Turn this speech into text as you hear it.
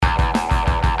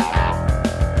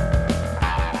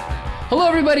Hello,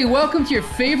 everybody. Welcome to your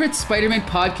favorite Spider-Man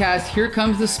podcast. Here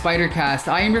comes the Spider-Cast.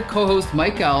 I am your co-host,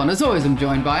 Mike L, and as always, I'm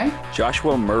joined by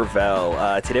Joshua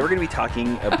Mervell. Today we're going to be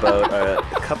talking about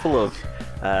a couple of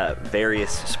various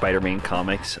Spider-Man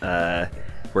comics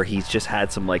where he's just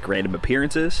had some like random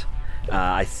appearances.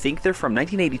 I think they're from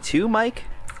 1982, Mike?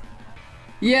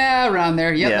 Yeah, around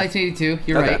there. Yep, Yeah. 1982.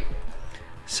 You're Okay. right.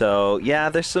 So yeah,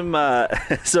 there's some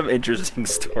some interesting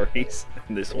stories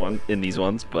in these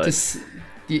ones, but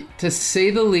To say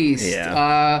the least.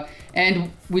 Yeah.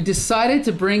 And we decided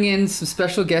to bring in some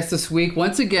special guests this week.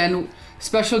 Once again,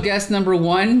 special guest number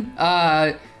one.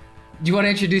 Do you want to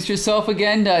introduce yourself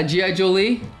again, G.I.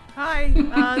 Jolie? Hi,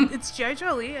 it's G.I.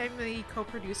 Jolie. I'm the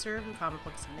co-producer of the Comic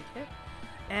Book Syndicate,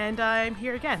 and I'm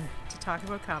here again to talk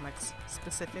about comics,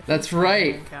 specifically. That's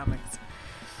right. Spider-Man comics.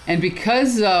 And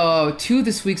because two of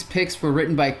this week's picks were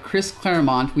written by Chris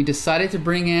Claremont, we decided to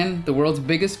bring in the world's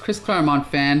biggest Chris Claremont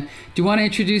fan. Do you want to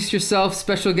introduce yourself,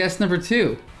 special guest number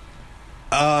two?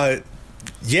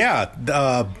 Yeah.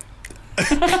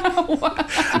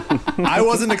 I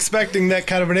wasn't expecting that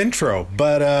kind of an intro,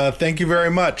 but thank you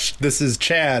very much. This is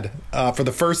Chad for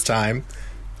the first time,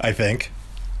 I think.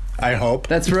 I hope.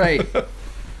 That's right.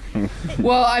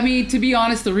 Well, I mean, to be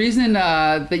honest, the reason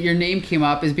that your name came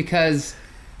up is because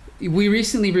we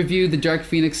recently reviewed the Dark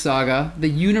Phoenix saga, the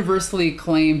universally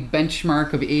acclaimed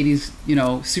benchmark of 80s,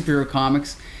 superhero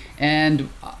comics. And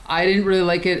I didn't really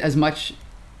like it as much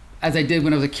as I did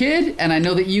when I was a kid. And I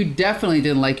know that you definitely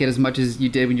didn't like it as much as you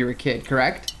did when you were a kid,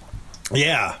 correct?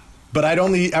 Yeah, but I'd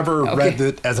only ever read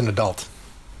it as an adult.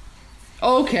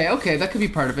 Okay, that could be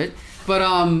part of it.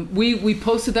 But we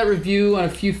posted that review on a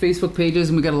few Facebook pages,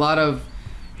 and we got a lot of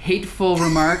hateful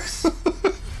remarks,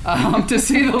 to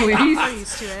say the least. I'm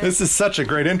used to it. This is such a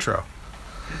great intro.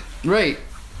 Right.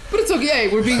 But it's okay.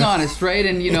 We're being honest, right?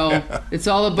 And, it's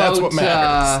all about... That's what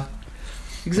matters.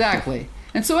 Exactly.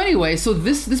 And so anyway,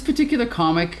 this particular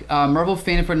comic, Marvel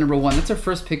Fan-Affair number 1, that's our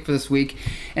first pick for this week.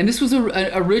 And this was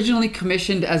originally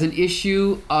commissioned as an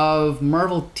issue of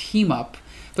Marvel Team Up.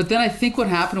 But then I think what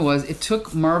happened was it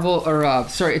took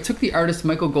it took the artist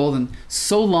Michael Golden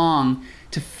so long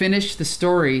to finish the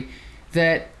story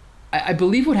that I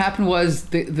believe what happened was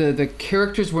the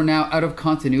characters were now out of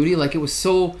continuity. Like, it was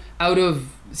so out of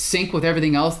sync with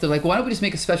everything else. They're like, why don't we just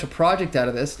make a special project out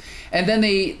of this? And then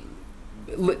they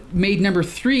made number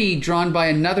 3 drawn by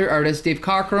another artist, Dave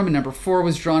Cockrum, and number 4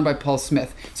 was drawn by Paul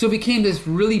Smith. So it became this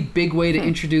really big way to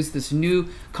introduce this new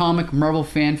comic, Marvel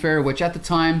Fanfare, which at the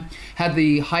time had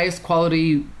the highest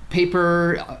quality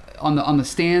paper on the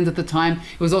stands at the time.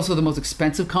 It was also the most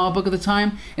expensive comic book at the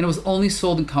time, and it was only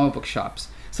sold in comic book shops.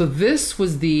 So this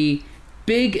was the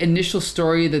big initial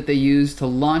story that they used to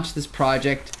launch this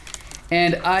project.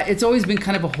 And it's always been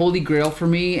kind of a holy grail for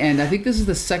me, and I think this is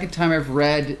the second time I've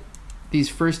read these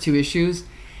first 2 issues,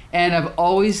 and I've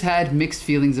always had mixed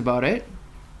feelings about it.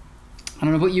 I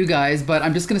don't know about you guys, but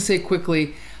I'm just going to say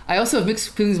quickly, I also have mixed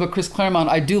feelings about Chris Claremont.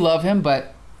 I do love him,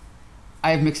 but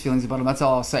I have mixed feelings about him. That's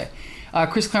all I'll say.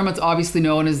 Chris Claremont's obviously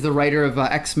known as the writer of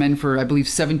X-Men for, I believe,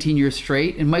 17 years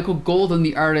straight, and Michael Golden,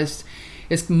 the artist,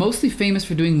 is mostly famous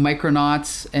for doing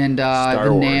Micronauts and Star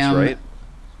the Wars, NAMM.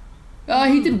 right?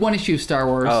 He did one issue of Star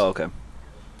Wars. Oh, okay.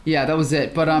 Yeah, that was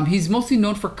it. But he's mostly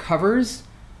known for covers.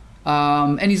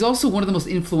 And he's also one of the most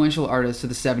influential artists of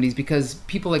the 70s because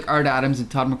people like Art Adams and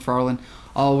Todd McFarlane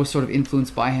all were sort of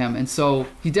influenced by him. And so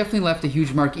he definitely left a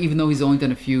huge mark, even though he's only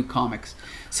done a few comics.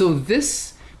 So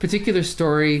this particular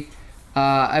story,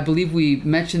 I believe we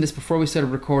mentioned this before we started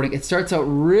recording. It starts out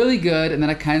really good, and then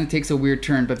it kind of takes a weird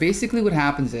turn. But basically what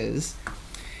happens is...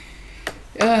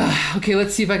 okay,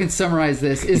 let's see if I can summarize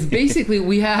this. Is basically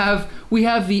we have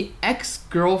the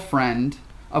ex-girlfriend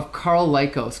of Carl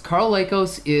Lycos. Carl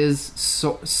Lycos is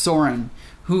Soren,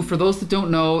 who, for those that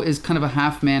don't know, is kind of a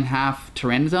half-man,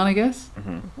 half-pteranodon, I guess?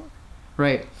 Mm-hmm.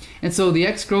 Right. And so the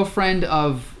ex-girlfriend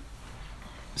of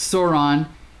Soren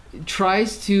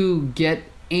tries to get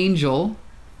Angel,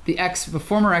 the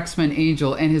former X-Men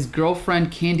Angel, and his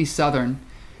girlfriend Candy Southern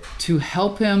to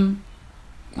help him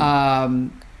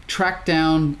track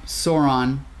down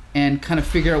Soren and kind of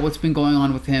figure out what's been going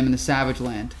on with him in the Savage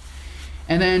Land.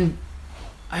 And then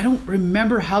I don't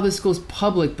remember how this goes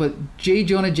public, but J.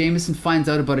 Jonah Jameson finds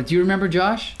out about it. Do you remember,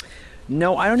 Josh?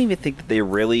 No, I don't even think that they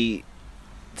really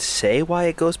say why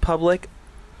it goes public.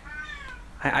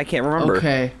 I can't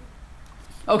remember.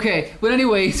 Okay, but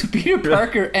anyway, so Peter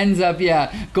Parker ends up,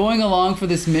 going along for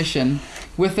this mission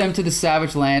with them to the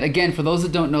Savage Land. Again, for those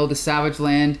that don't know, the Savage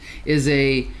Land is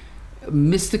a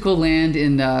mystical land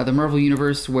in the Marvel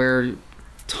Universe where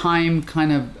time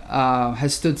kind of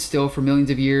has stood still for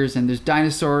millions of years, and there's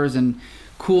dinosaurs and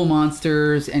cool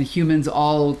monsters and humans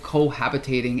all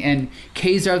cohabitating. And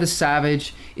Kazar the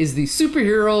Savage is the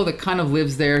superhero that kind of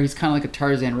lives there. He's kind of like a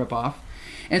Tarzan ripoff.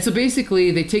 And so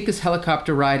basically, they take this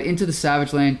helicopter ride into the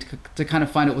Savage Land to kind of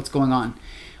find out what's going on.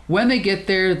 When they get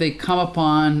there, they come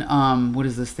upon, what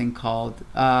is this thing called?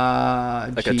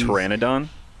 Like a pteranodon?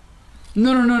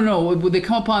 No. They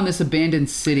come upon this abandoned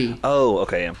city. Oh,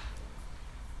 okay. Yeah.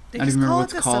 They I don't just remember call what it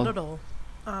it's the called. Citadel.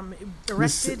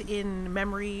 Erected in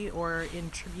memory or in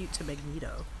tribute to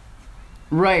Magneto.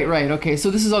 Right. Okay, so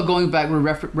this is all going back. We're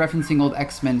referencing old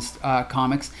X-Men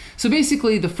comics. So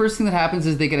basically, the first thing that happens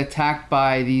is they get attacked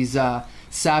by these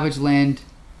Savage Land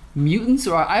mutants.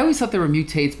 Or I always thought they were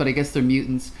mutates, but I guess they're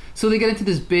mutants. So they get into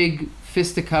this big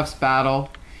fisticuffs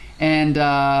battle. And,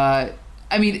 I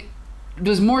mean,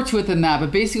 there's more to it than that.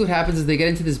 But basically what happens is they get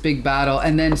into this big battle.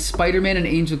 And then Spider-Man and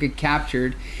Angel get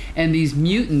captured. And these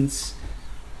mutants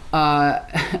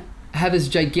have this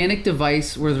gigantic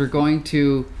device where they're going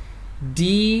to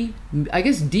demutate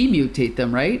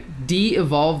them, right?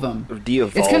 De-evolve them.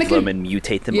 De-evolve them and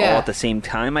mutate them all at the same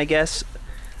time, I guess.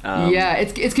 Yeah,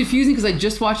 it's confusing because I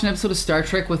just watched an episode of Star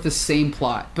Trek with the same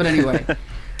plot. But anyway,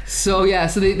 so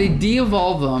they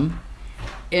de-evolve them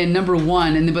in number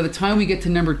 1, and then by the time we get to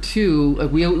number 2, like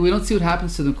we don't see what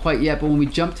happens to them quite yet. But when we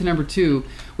jump to number 2,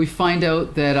 we find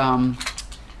out that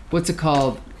what's it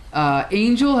called?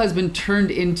 Angel has been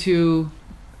turned into.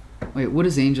 Wait, what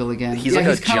is Angel again? He's like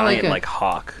a giant, like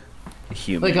hawk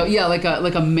human.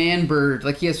 Like a man bird.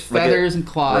 Like he has feathers and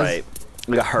claws. Right,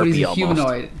 like a harpy. But he's a almost.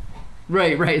 humanoid.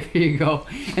 Right. There you go.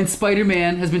 And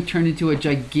Spider-Man has been turned into a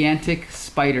gigantic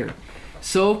spider.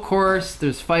 So of course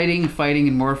there's fighting,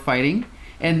 and more fighting,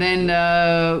 and then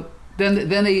the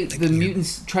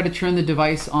mutants try to turn the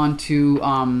device onto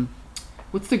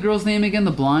what's the girl's name again?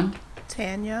 The blonde.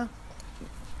 Tanya.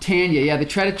 Yeah, they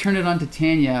try to turn it onto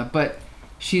Tanya, but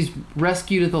she's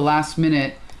rescued at the last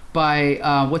minute by,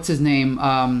 what's his name?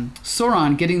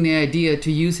 Sauron getting the idea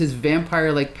to use his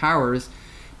vampire-like powers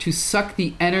to suck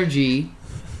the energy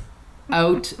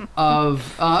out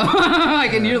of...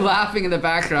 like, and you're laughing in the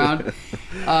background.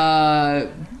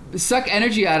 Suck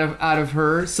energy out of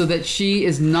her so that she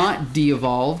is not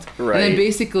de-evolved. Right. And then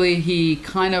basically he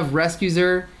kind of rescues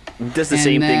her. Does the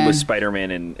same thing with Spider-Man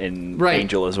and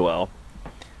Angel as well.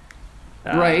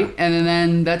 Right, and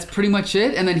then that's pretty much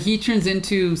it. And then he turns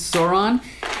into Sauron,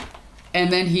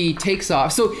 and then he takes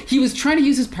off. So he was trying to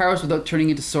use his powers without turning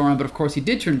into Sauron, but of course he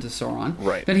did turn into Sauron.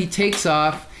 Right. Then he takes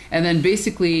off, and then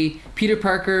basically Peter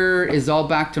Parker is all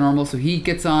back to normal, so he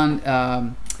gets on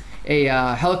a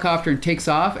helicopter and takes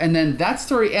off, and then that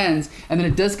story ends, and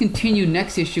then it does continue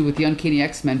next issue with the Uncanny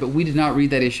X-Men, but we did not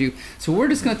read that issue. So we're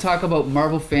just going to talk about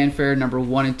Marvel Fanfare number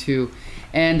 1 and 2.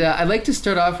 And I'd like to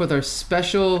start off with our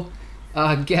special...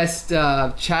 guest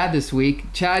Chad this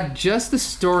week. Chad, just the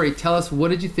story. Tell us, what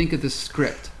did you think of the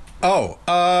script? So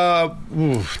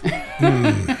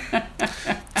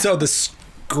the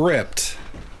script.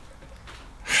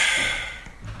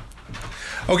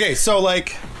 Okay, so like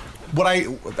what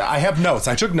I have notes.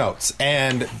 I took notes,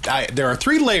 and there are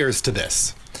 3 layers to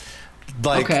this.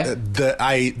 Like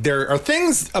there are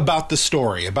things about the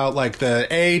story, about like the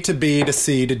A to B to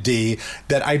C to D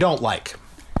that I don't like.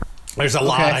 There's a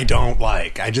lot I don't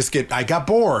like. I got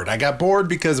bored. I got bored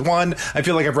because, one, I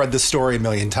feel like I've read this story a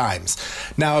million times.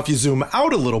 Now, if you zoom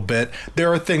out a little bit,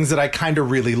 there are things that I kind of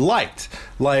really liked.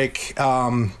 Like,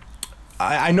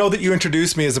 I know that you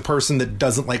introduced me as a person that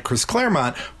doesn't like Chris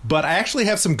Claremont, but I actually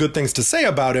have some good things to say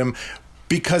about him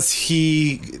because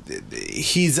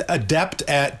he's adept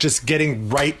at just getting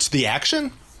right to the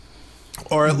action,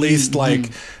 or at least,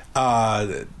 like,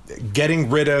 getting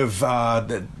rid of...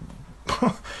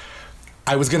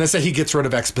 I was going to say he gets rid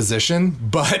of exposition,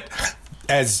 but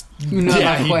he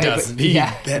doesn't.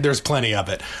 There's plenty of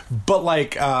it. But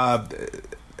like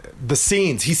the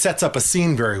scenes, he sets up a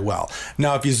scene very well.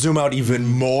 Now, if you zoom out even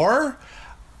more,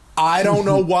 I don't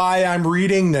know why I'm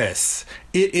reading this.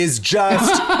 It is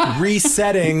just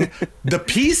resetting the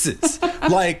pieces.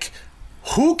 Like,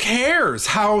 who cares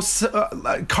how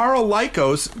Carl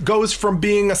Lycos goes from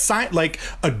being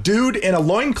a dude in a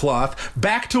loincloth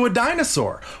back to a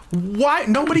dinosaur? Why?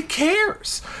 Nobody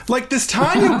cares. Like, this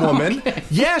Tanya woman,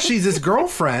 yeah, she's his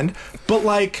girlfriend, but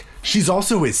like, she's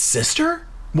also his sister?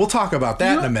 We'll talk about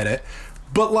that in a minute.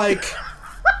 But like,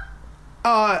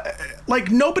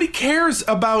 nobody cares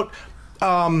about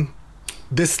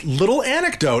this little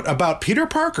anecdote about Peter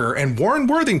Parker and Warren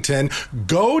Worthington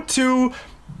go to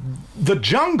the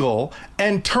jungle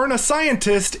and turn a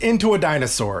scientist into a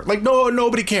dinosaur. Like,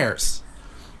 nobody cares.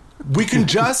 We can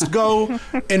just go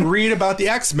and read about the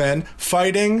X-Men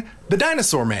fighting the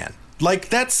Dinosaur Man. Like,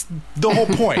 that's the whole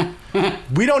point.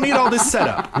 We don't need all this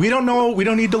setup. We don't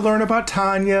need to learn about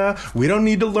Tanya. We don't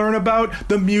need to learn about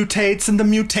the mutates and the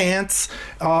mutants.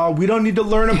 We don't need to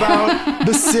learn about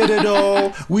the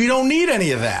Citadel. We don't need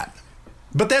any of that.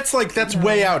 But that's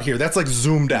way out here. That's like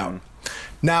zoomed out.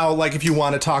 Now, like, if you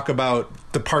want to talk about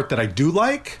the part that I do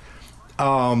like,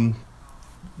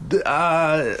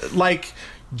 like,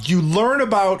 you learn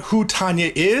about who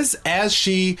Tanya is as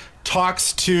she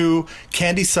talks to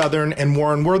Candy Southern and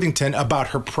Warren Worthington about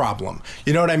her problem.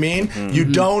 You know what I mean? Mm-hmm. You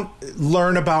don't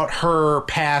learn about her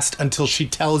past until she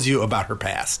tells you about her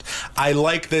past. I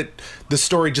like that the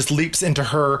story just leaps into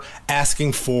her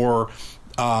asking for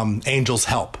Angel's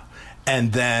help,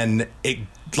 and then it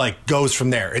like goes from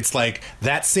there. It's like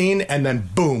that scene, and then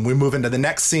boom, we move into the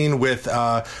next scene with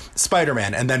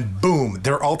Spider-Man, and then boom,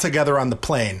 they're all together on the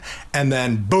plane, and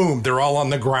then boom, they're all on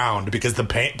the ground because the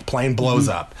plane blows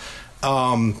up.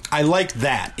 I like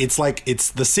that. It's like,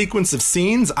 it's the sequence of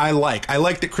scenes I like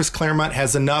that Chris Claremont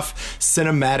has enough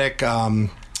cinematic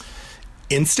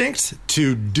instinct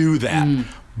to do that.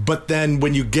 But then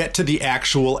when you get to the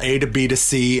actual A to B to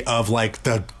C of like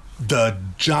the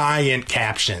giant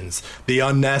captions, the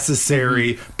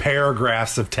unnecessary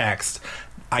paragraphs of text,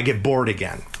 I get bored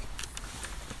again.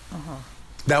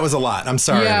 That was a lot. I'm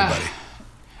sorry, everybody.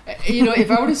 You know, if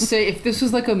I were to say, if this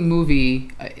was like a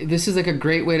movie, this is like a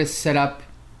great way to set up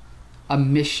a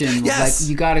mission. Yes. Like,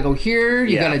 you got to go here,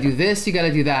 you got to do this, you got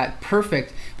to do that.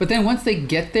 Perfect. But then once they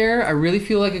get there, I really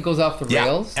feel like it goes off the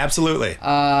rails. Absolutely. But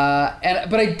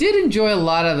I did enjoy a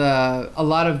lot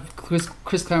of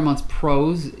Chris Claremont's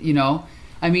prose. You know,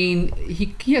 I mean,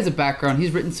 he has a background.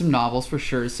 He's written some novels for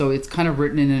sure, so it's kind of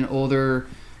written in an older,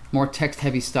 more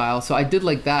text-heavy style. So I did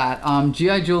like that.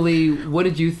 G.I. Julie, what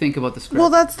did you think about the script? Well,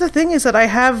 that's the thing, is that I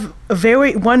have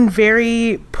one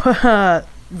very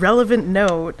relevant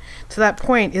note to that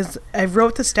point. Is I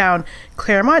wrote this down.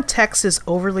 Claremont text is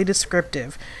overly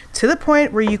descriptive to the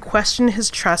point where you question his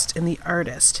trust in the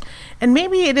artist. And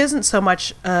maybe it isn't so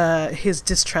much his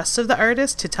distrust of the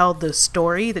artist to tell the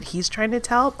story that he's trying to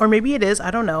tell, or maybe it is,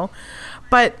 I don't know.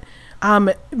 But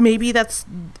maybe that's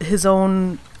his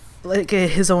own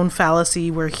fallacy,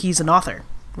 where he's an author,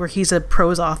 where he's a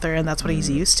prose author, and that's what he's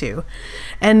used to.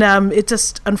 And it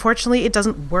just, unfortunately, it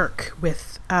doesn't work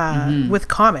with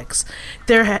comics.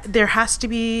 There has to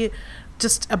be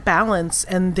just a balance,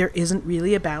 and there isn't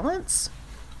really a balance.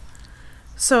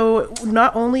 So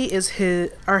not only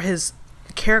are his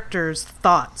characters'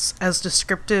 thoughts as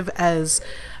descriptive as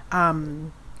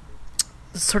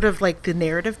sort of like the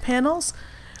narrative panels,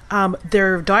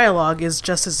 their dialogue is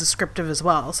just as descriptive as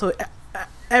well. So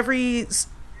every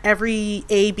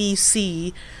A, B,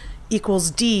 C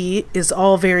equals D is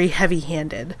all very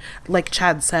heavy-handed, like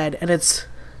Chad said, and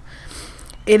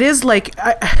it is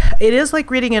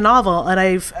like reading a novel. And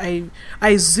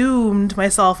I zoomed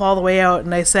myself all the way out,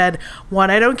 and I said,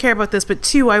 one, I don't care about this, but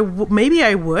two, maybe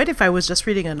I would if I was just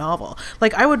reading a novel.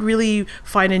 Like, I would really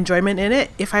find enjoyment in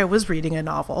it if I was reading a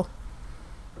novel.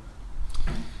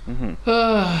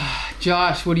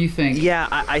 Josh, what do you think? Yeah,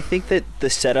 I think that the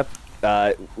setup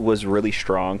was really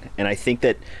strong, and I think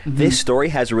that this story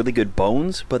has really good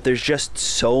bones, but there's just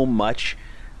so much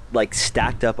like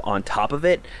stacked up on top of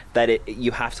it that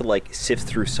you have to like sift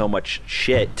through so much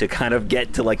shit to kind of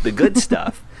get to like the good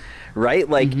stuff, right?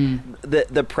 Like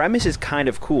the premise is kind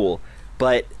of cool,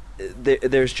 but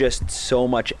there's just so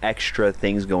much extra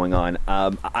things going on.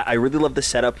 I really love the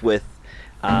setup with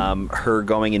her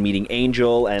going and meeting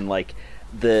Angel, and like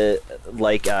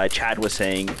Chad was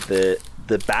saying,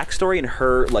 the backstory and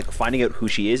her like finding out who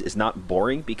she is not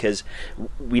boring, because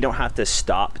we don't have to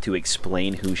stop to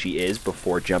explain who she is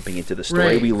before jumping into the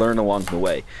story. Right. We learn along the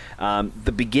way.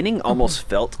 The beginning almost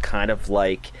felt kind of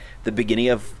like the beginning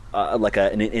of like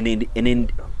an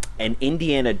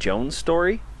Indiana Jones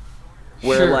story,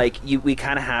 where like we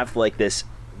kind of have like this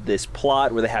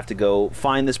plot where they have to go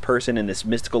find this person in this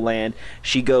mystical land.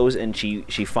 She goes and she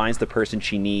finds the person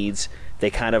she needs. They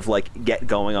kind of like get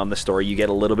going on the story. You get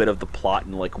a little bit of the plot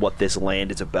and like what this land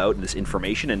is about and this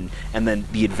information, and then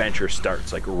the adventure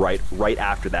starts like right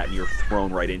after that, and you're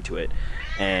thrown right into it.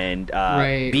 And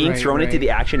being thrown into the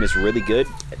action is really good.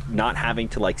 Not having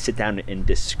to like sit down and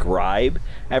describe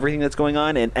everything that's going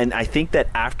on. And I think that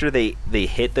after they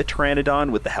hit the Pteranodon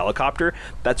with the helicopter,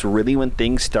 that's really when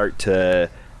things start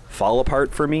to fall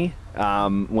apart for me.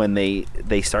 When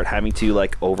they start having to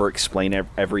like over explain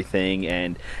everything,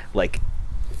 and like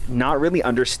not really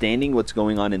understanding what's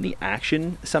going on in the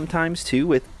action sometimes too,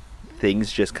 with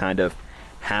things just kind of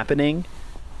happening,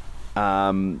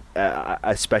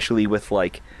 especially with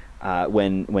like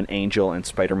when Angel and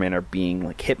Spider-Man are being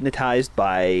like hypnotized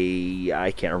by,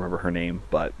 I can't remember her name,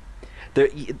 but there.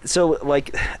 So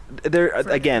like there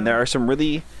again, there are some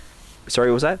really. Sorry,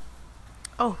 what was that?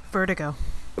 Oh, Vertigo.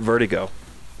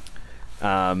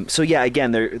 So yeah,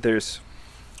 again, there's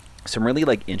some really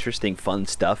like interesting, fun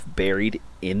stuff buried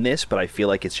in this, but I feel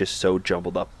like it's just so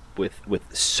jumbled up with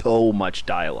so much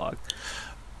dialogue.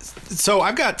 So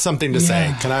I've got something to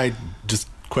say. Can I just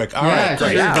quick? All Yeah, right,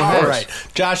 great. sure, go All ahead. right,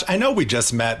 Josh. I know we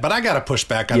just met, but I got to push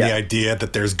back on the idea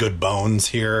that there's good bones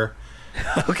here.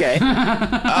 Okay.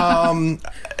 I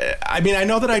mean, I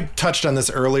know that I touched on this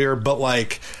earlier, but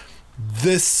like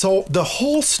the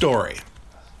whole story,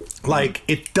 like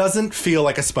it doesn't feel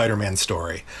like a Spider-Man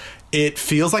story. It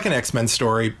feels like an X-Men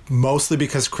story, mostly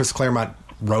because Chris Claremont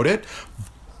wrote it,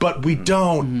 but we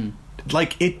don't.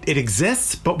 Like it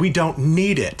exists, but we don't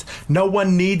need it. No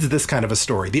one needs this kind of a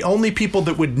story. The only people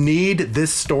that would need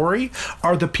this story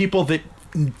are the people that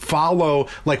follow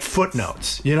like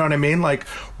footnotes. You know what I mean? Like,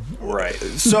 right.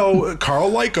 So Carl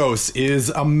Lycos is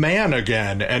a man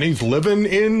again, and he's living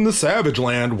in the Savage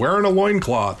Land wearing a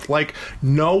loincloth. Like,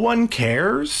 no one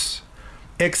cares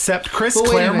except Chris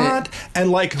Claremont and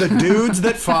like the dudes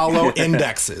that follow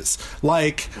indexes.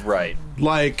 Like, right.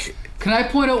 Like, can I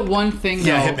point out one thing?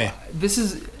 Yeah, though? hit me. This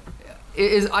is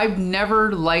I've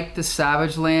never liked the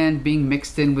Savage Land being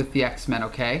mixed in with the X-Men.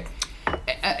 Okay.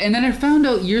 And then I found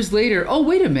out years later, oh,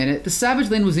 wait a minute, the Savage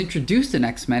Land was introduced in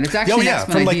X-Men. It's actually an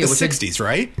X-Men from like idea, the 60s,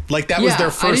 right? Like that was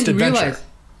their first I didn't adventure.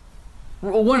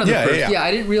 Realize, one of the first. Yeah,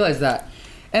 I didn't realize that.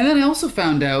 And then I also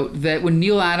found out that when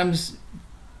Neil Adams,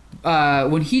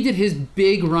 when he did his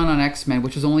big run on X-Men,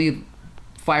 which was only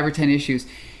 5 or 10 issues,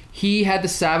 he had the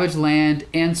Savage Land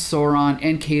and Sauron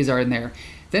and Kazar in there.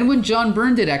 Then when John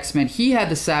Byrne did X-Men, he had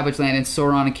the Savage Land and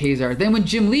Sauron and Kazar. Then when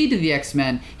Jim Lee did the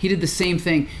X-Men, he did the same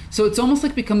thing. So it's almost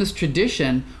like become this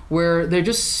tradition where they're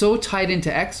just so tied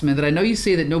into X-Men that I know you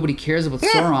say that nobody cares about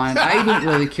Sauron. I don't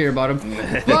really care about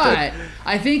him. But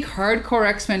I think hardcore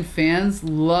X-Men fans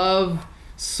love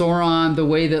Sauron the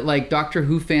way that like Doctor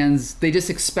Who fans, they just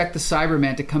expect the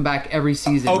Cyberman to come back every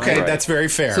season. Okay, right? that's very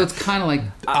fair. So it's kind of like...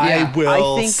 I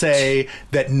will think say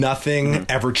that nothing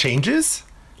ever changes.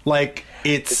 Like...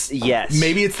 It's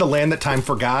maybe it's the Land that Time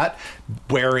forgot,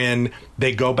 wherein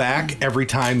they go back every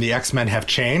time the X-Men have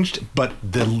changed, but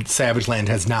the Savage Land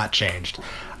has not changed.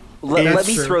 Let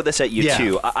me throw this at you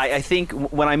too. I think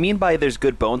what I mean by there's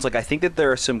good bones, like I think that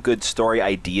there are some good story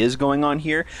ideas going on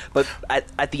here, but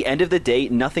at the end of the day,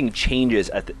 nothing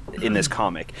changes in this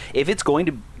comic. If it's going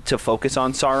to focus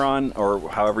on Sauron, or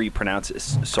however you pronounce it,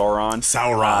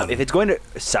 Sauron. If it's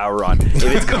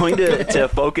going to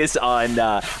focus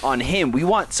on him, we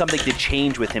want something to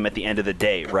change with him at the end of the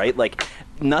day, right? Like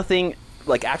nothing.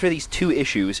 Like after these 2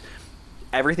 issues,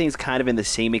 everything's kind of in the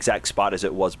same exact spot as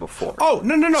it was before. Oh,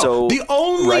 no. So, the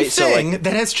only thing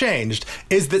that has changed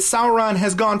is that Sauron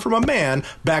has gone from a man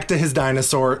back to his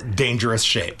dinosaur dangerous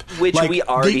shape. Which we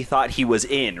already thought he was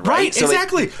in, right? Right, so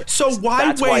exactly. So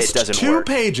why waste 2 work.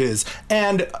 pages?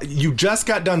 And you just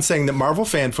got done saying that Marvel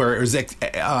fanfare is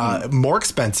more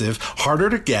expensive, harder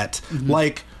to get.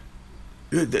 Like...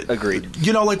 Agreed.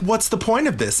 You know, like, what's the point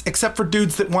of this? Except for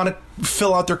dudes that want to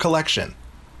fill out their collection.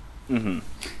 Mm-hmm.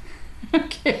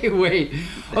 Okay, wait.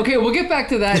 Okay, we'll get back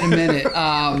to that in a minute.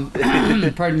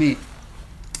 Pardon me.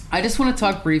 I just want to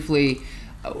talk briefly.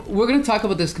 We're going to talk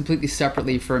about this completely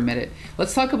separately for a minute.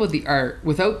 Let's talk about the art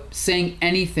without saying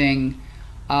anything.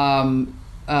 I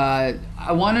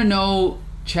want to know,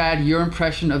 Chad, your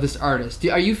impression of this artist.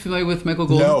 Are you familiar with Michael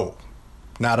Golden? No,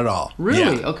 not at all.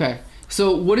 Really? Yeah. Okay.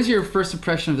 So what is your first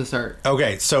impression of this art?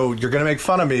 Okay, so you're going to make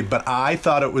fun of me, but I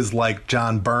thought it was like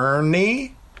John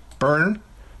Byrne?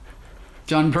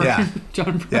 John Byrne. Yeah.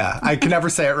 John Byrne. Yeah, I can never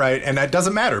say it right, and it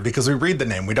doesn't matter because we read the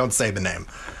name, we don't say the name.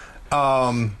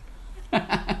 I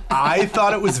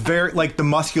thought it was very, like, the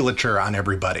musculature on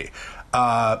everybody.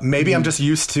 Maybe I'm just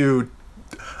used to...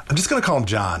 I'm just going to call him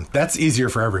John. That's easier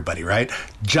for everybody, right?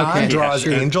 John draws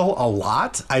Angel a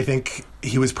lot. I think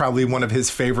he was probably one of his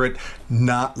favorite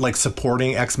not, like,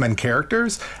 supporting X-Men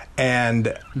characters.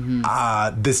 And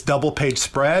this double-page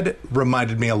spread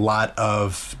reminded me a lot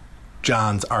of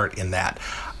John's art in that.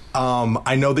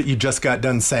 I know that you just got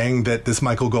done saying that this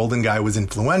Michael Golden guy was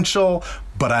influential,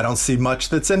 but I don't see much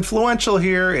that's influential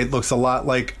here. It looks a lot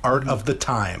like art of the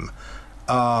time.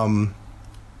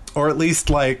 Or at least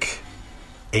like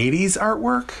 80s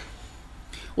artwork.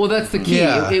 Well, that's the key.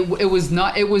 Yeah. It was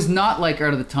not like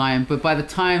art of the time, but by the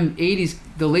time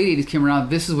the late 80s came around,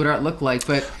 this is what art looked like.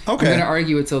 But I'm going to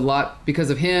argue it's a lot because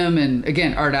of him and,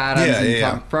 again, Art Adams and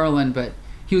Tom McFarlane, but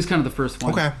he was kind of the first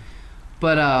one. Okay.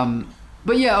 But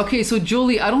But yeah, okay. So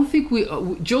Jolie, I don't think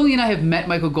Jolie and I have met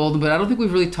Michael Golden, but I don't think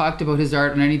we've really talked about his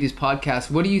art on any of these podcasts.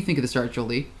 What do you think of this art,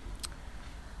 Jolie?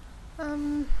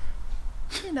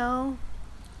 You know,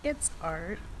 it's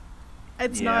art.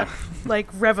 It's not like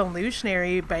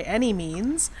revolutionary by any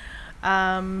means.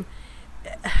 To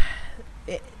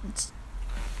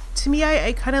me,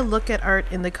 I kind of look at art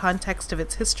in the context of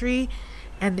its history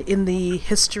and in the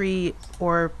history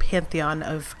or pantheon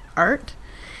of art.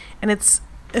 And it's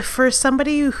for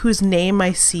somebody whose name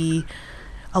I see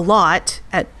a lot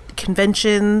at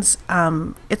conventions,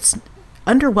 it's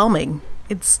underwhelming.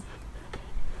 It's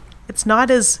not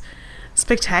as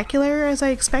spectacular as I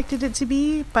expected it to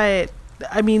be, but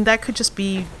I mean, that could just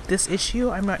be this issue.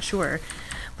 I'm not sure.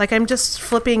 Like, I'm just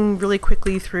flipping really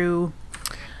quickly through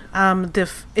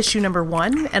issue number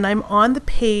 1, and I'm on the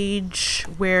page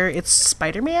where it's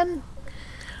Spider-Man.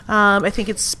 I think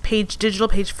it's digital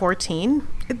page 14.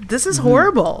 This is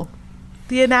horrible.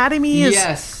 The anatomy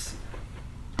is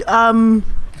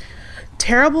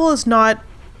terrible is not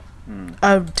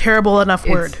a terrible enough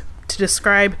word to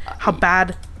describe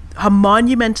how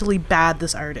monumentally bad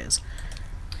this art is.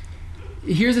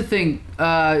 Here's the thing,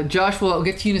 Josh, well, I'll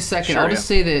get to you in a second. Sure, I'll just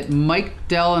say that Mike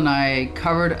Dell and I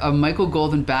covered a Michael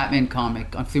Golden Batman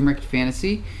comic on Flea Market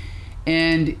Fantasy,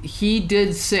 and he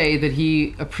did say that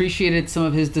he appreciated some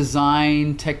of his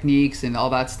design techniques and all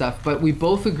that stuff, but we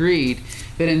both agreed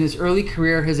that in his early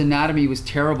career, his anatomy was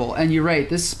terrible. And you're right,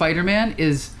 this Spider-Man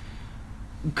is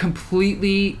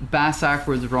completely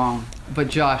bass-ackwards wrong. But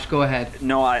Josh, go ahead.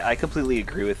 No, I completely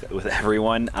agree with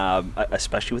everyone,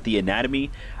 especially with the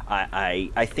anatomy.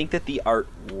 I think that the art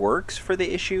works for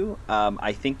the issue.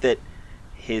 I think that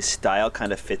his style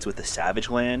kind of fits with the Savage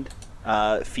Land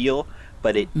feel,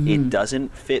 but it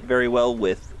doesn't fit very well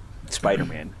with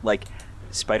Spider-Man. Like,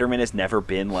 Spider-Man has never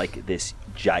been like this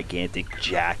gigantic,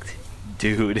 jacked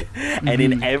dude, and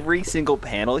in every single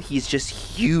panel, he's just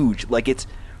huge. Like, it's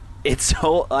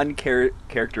so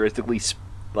uncharacteristically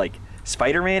like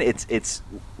Spider-Man. It's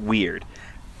weird.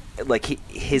 Like,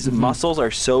 his muscles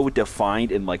are so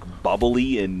defined and like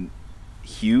bubbly and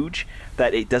huge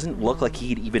that it doesn't look like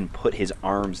he could even put his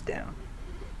arms down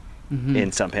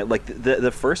in some panel. Like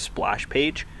the first splash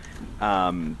page.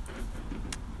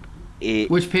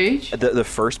 Which page? The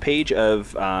first page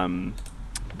of of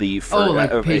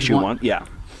issue 1. Yeah.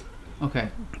 Okay.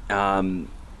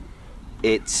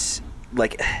 It's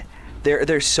like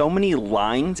there's so many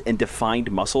lines and defined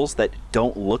muscles that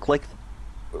don't look like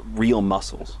real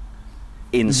muscles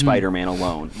in Spider-Man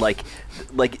alone. Like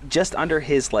just under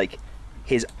his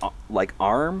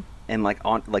arm and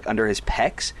under his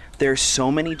pecs, there's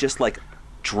so many just like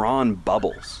drawn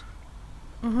bubbles,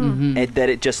 and that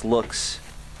it just looks.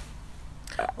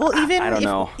 Well, I don't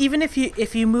know. Even if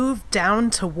you move down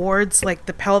towards like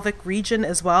the pelvic region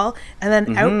as well, and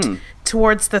then out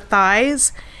towards the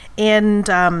thighs, and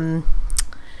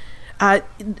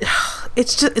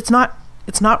it's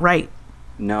not right.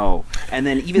 No, and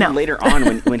then even later on,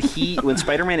 when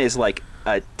Spider-Man is like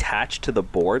attached to the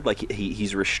board, like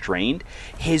he's restrained,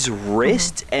 his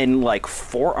wrist and like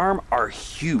forearm are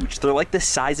huge. They're like the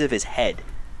size of his head.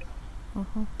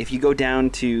 If you go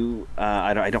down to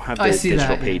I don't have the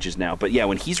digital pages now, but yeah,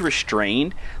 when he's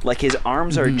restrained, like his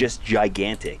arms are just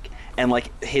gigantic, and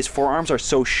like his forearms are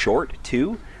so short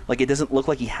too, like it doesn't look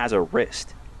like he has a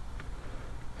wrist.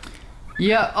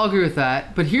 Yeah, I'll agree with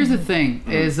that. But here's the thing: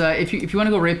 is if you want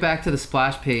to go right back to the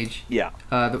splash page,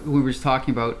 that we were just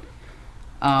talking about,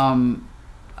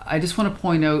 I just want to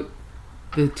point out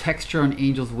the texture on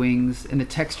Angel's wings and the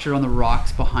texture on the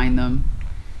rocks behind them,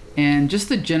 and just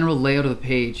the general layout of the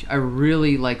page. I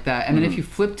really like that. And then if you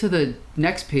flip to the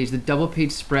next page, the double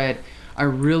page spread, I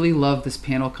really love this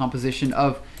panel composition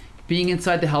of being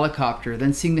inside the helicopter,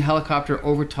 then seeing the helicopter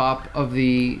over top of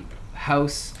the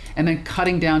house, and then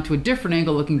cutting down to a different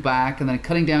angle looking back, and then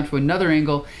cutting down to another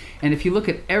angle. And if you look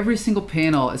at every single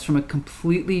panel, it's from a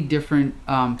completely different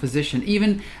position.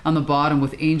 Even on the bottom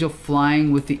with Angel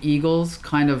flying with the eagles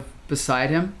kind of beside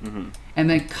him, and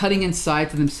then cutting inside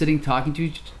to them sitting talking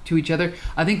to each other.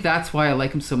 I think that's why I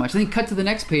like him so much. Then you cut to the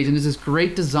next page, and there's this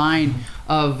great design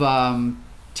of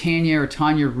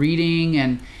Tanya reading,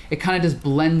 and it kind of just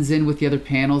blends in with the other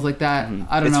panels like that.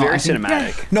 I don't know. It's very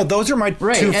cinematic. No, those are my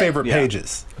two favorite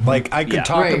pages. Like, I could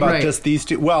talk about just these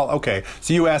two. Well, okay.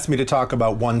 So you asked me to talk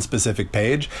about one specific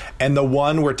page, and the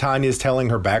one where Tanya's telling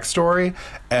her backstory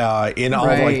in all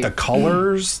like the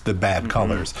colors, the bad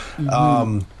colors.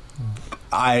 That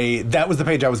was the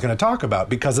page I was going to talk about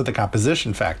because of the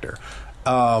composition factor.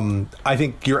 I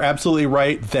think you're absolutely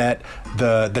right that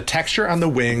the texture on the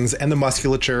wings and the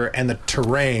musculature and the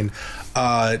terrain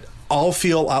all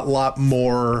feel a lot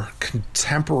more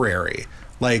contemporary,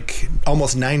 like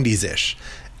almost 90s-ish.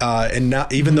 And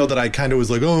not even though that I kind of was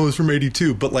like, oh, it's from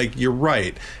 82, but like, you're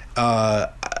right.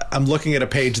 I'm looking at a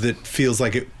page that feels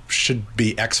like it should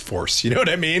be X-Force, you know what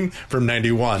I mean? From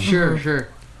 91. Sure.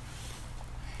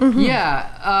 Mm-hmm.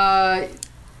 Yeah.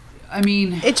 I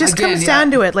mean, it just comes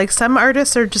down to it. Like, some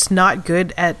artists are just not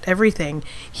good at everything.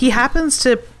 He happens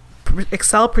to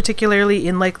excel particularly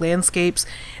in like landscapes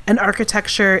and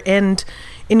architecture and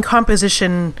in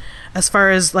composition as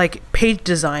far as like page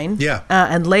design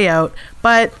and layout.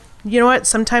 But you know what?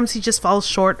 Sometimes he just falls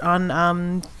short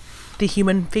on the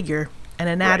human figure and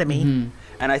anatomy. Right. Mm-hmm.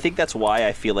 And I think that's why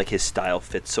I feel like his style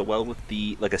fits so well with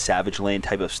the like a Savage Land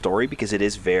type of story, because it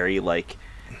is very like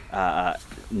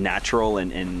natural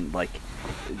and like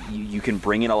you can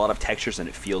bring in a lot of textures and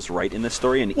it feels right in the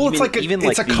story. And well, even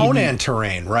it's a Conan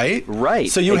terrain, right? Right.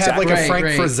 So you have like a Frank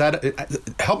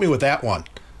Frazetta. Help me with that one.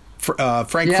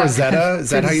 Frank Frazetta,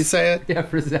 is that how you say it? Yeah,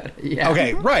 Frazetta. Yeah.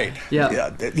 Okay, right. Yeah.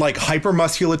 Like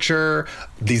hypermusculature,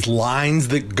 these lines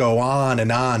that go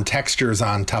on, textures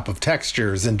on top of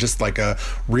textures, and just like a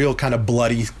real kind of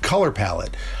bloody color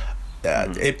palette.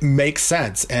 It makes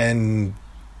sense, and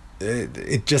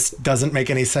it just doesn't make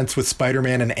any sense with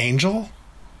Spider-Man and Angel.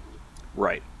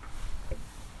 Right.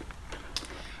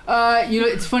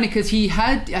 It's funny because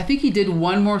I think he did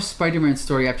one more Spider-Man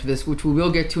story after this, which we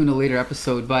will get to in a later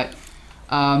episode, but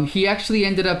he actually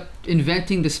ended up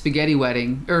inventing the spaghetti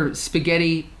webbing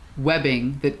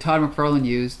that Todd McFarlane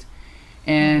used,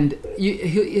 and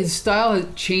his style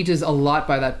changes a lot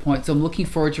by that point, so I'm looking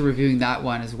forward to reviewing that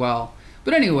one as well.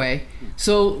 But anyway,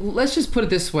 so let's just put it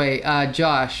this way,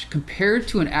 Josh, compared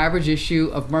to an average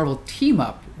issue of Marvel Team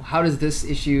Up, how does this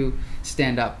issue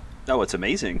stand up? Oh, it's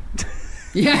amazing.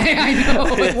 Yeah, I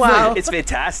know. Wow. It's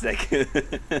fantastic.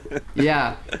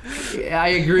 Yeah, I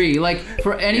agree. Like,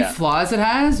 for any flaws it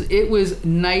has, it was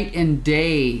night and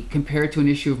day compared to an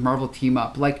issue of Marvel Team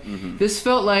Up. Like, this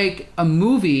felt like a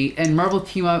movie, and Marvel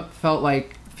Team Up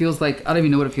feels like, I don't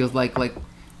even know what it feels like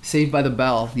Saved by the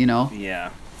Bell, you know?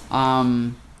 Yeah.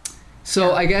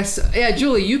 So I guess,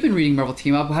 Julie, you've been reading Marvel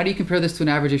Team Up. How do you compare this to an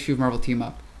average issue of Marvel Team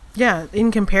Up? Yeah,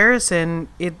 in comparison,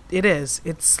 it is.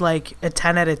 It's like a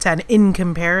 10 out of 10 in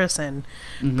comparison.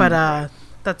 Mm-hmm. But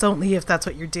that's only if that's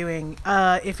what you're doing.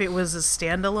 If it was a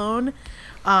standalone,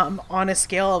 on a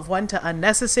scale of 1 to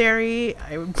unnecessary,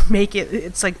 I would make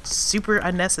it's like super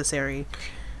unnecessary.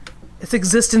 Its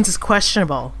existence is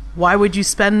questionable. Why would you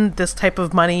spend this type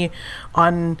of money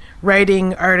on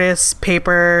writing, artists,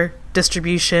 paper,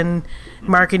 distribution,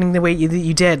 marketing the way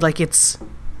you did? Like, it's...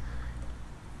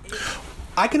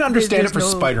 I can understand it for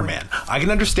Spider-Man. I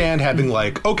can understand having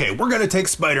like, okay, we're going to take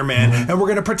Spider-Man and we're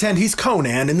going to pretend he's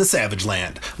Conan in the Savage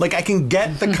Land. Like, I can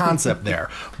get the concept there.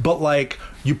 But like,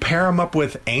 you pair him up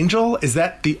with Angel, is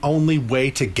that the only way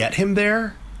to get him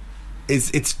there?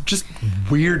 It's just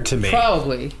weird to me.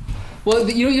 Probably. Well,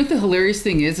 you know what the hilarious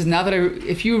thing is now that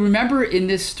if you remember in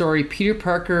this story, Peter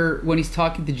Parker, when he's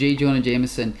talking to J. Jonah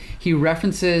Jameson,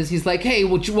 he's like, hey,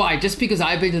 well, why? Just because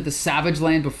I've been to the Savage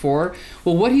Land before?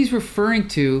 Well, what he's referring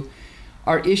to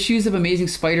are issues of Amazing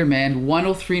Spider-Man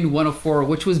 103 and 104,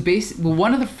 which was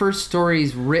one of the first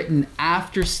stories written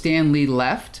after Stan Lee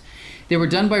left. They were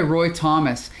done by Roy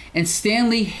Thomas. And Stan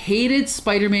Lee hated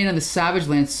Spider-Man and the Savage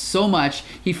Land so much,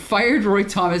 he fired Roy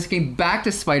Thomas, came back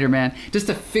to Spider-Man just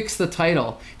to fix the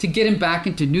title, to get him back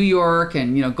into New York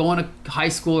and, going to high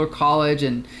school or college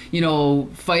and,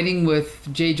 fighting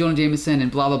with J. Jonah Jameson and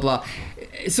blah, blah, blah.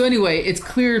 So anyway, it's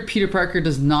clear Peter Parker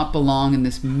does not belong in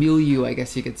this milieu, I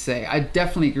guess you could say. I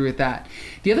definitely agree with that.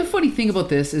 The other funny thing about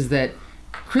this is that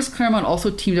Chris Claremont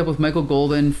also teamed up with Michael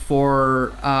Golden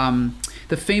for...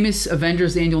 the famous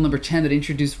Avengers Annual number 10 that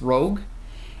introduced Rogue.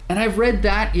 And I've read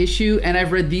that issue and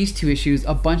I've read these two issues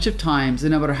a bunch of times.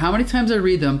 And no matter how many times I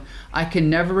read them, I can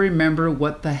never remember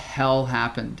what the hell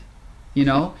happened.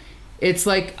 It's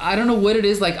like, I don't know what it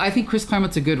is. Like, I think Chris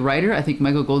Claremont's a good writer. I think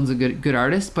Michael Golden's a good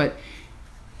artist. But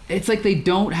it's like they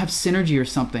don't have synergy or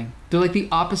something. They're like the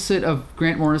opposite of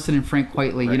Grant Morrison and Frank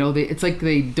Quitely. Right. It's like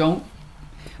they don't...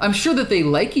 I'm sure that they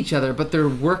like each other, but their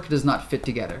work does not fit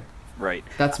together. Right.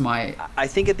 That's my... I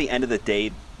think at the end of the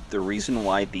day, the reason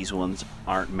why these ones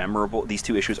aren't memorable, these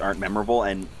two issues aren't memorable,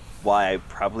 and why I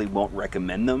probably won't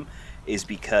recommend them, is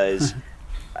because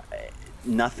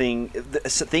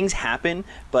things happen,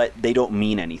 but they don't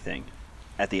mean anything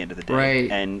at the end of the day.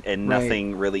 Right. And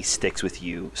nothing really sticks with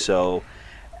you. So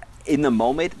in the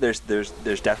moment, there's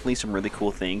definitely some really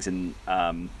cool things and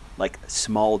like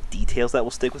small details that will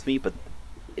stick with me, but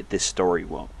this story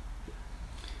won't.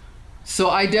 So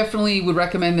I definitely would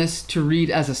recommend this to read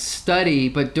as a study,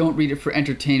 but don't read it for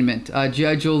entertainment.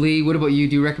 Judge Jolie, what about you?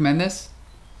 Do you recommend this?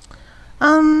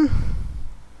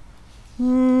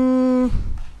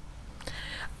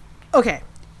 Okay.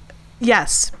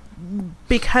 Yes,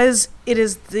 because it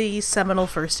is the seminal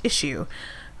first issue.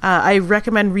 I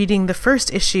recommend reading the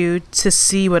first issue to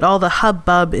see what all the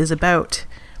hubbub is about.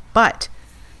 But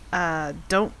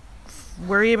don't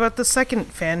worry about the second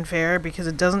fanfare because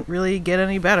it doesn't really get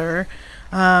any better.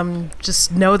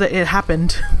 Just know that it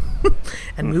happened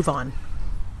and move on.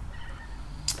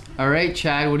 All right,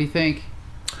 Chad, what do you think?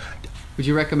 Would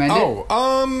you recommend it?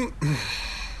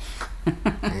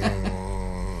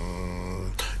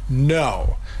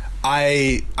 No.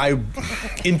 I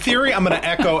in theory, I'm going to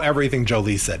echo everything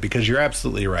Jolie said because you're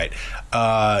absolutely right.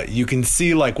 You can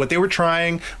see like what they were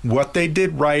trying, what they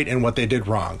did right, and what they did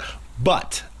wrong.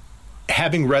 But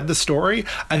having read the story,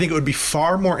 I think it would be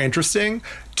far more interesting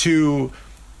to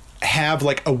have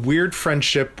like a weird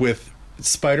friendship with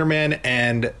Spider-Man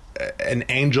and an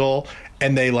Angel,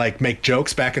 and they like make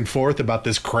jokes back and forth about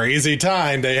this crazy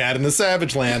time they had in the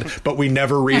Savage Land, but we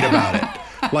never read about it.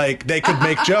 Like they could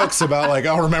make jokes about like,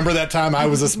 oh, remember that time I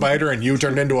was a spider and you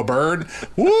turned into a bird?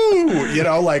 Woo! You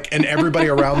know, like, and everybody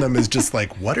around them is just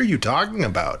like, what are you talking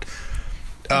about?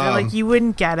 Like, you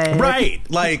wouldn't get it. Right.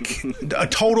 Like a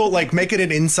total, like make it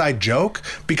an inside joke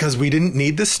because we didn't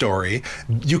need the story.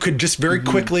 You could just very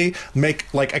quickly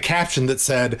make like a caption that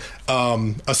said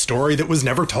a story that was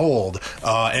never told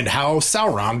and how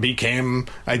Sauron became,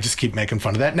 I just keep making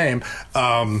fun of that name,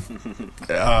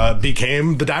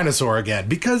 became the dinosaur again.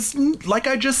 Because like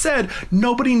I just said,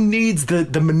 nobody needs the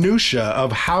minutia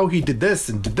of how he did this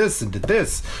and did this and did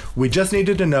this. We just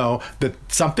needed to know that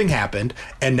something happened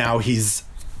and now he's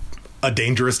a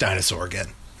dangerous dinosaur again.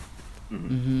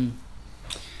 Mm-hmm.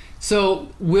 So,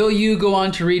 will you go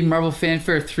on to read Marvel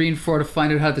Fanfare 3 and 4 to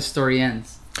find out how the story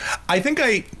ends? I think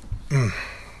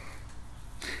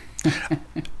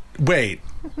Wait.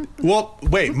 Well,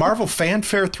 wait. Marvel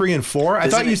Fanfare 3 and 4? I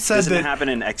thought you said doesn't that... it happen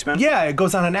in X-Men? Yeah, it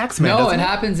goes on in X-Men, No, it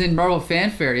happens in Marvel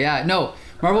Fanfare, yeah. No,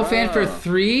 Marvel Fanfare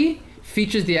 3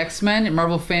 features the X-Men, and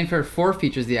Marvel Fanfare 4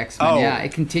 features the X-Men. Yeah,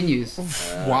 it continues.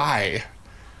 Why?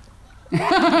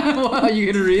 Well,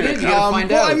 you gonna read it? You gotta find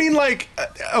out. I mean, like,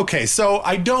 okay, so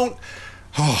I don't...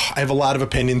 I have a lot of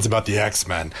opinions about the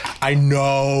X-Men. I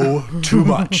know too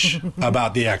much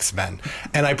about the X-Men.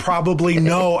 And I probably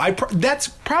know... that's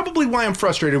probably why I'm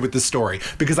frustrated with this story.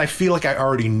 Because I feel like I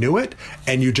already knew it,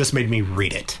 and you just made me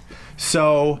read it.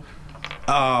 So,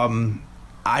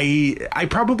 I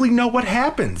probably know what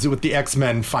happens with the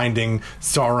X-Men finding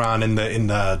Sauron in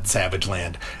the Savage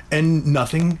Land, and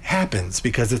nothing happens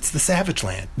because it's the Savage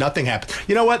Land. Nothing happens.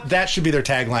 You know what? That should be their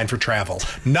tagline for travel.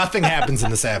 Nothing happens in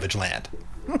the Savage Land.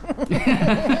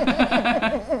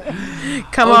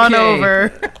 Come on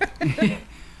over.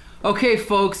 Okay,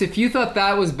 folks, if you thought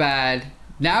that was bad,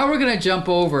 now we're gonna jump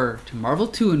over to Marvel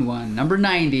 2-in-1, number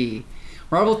 90.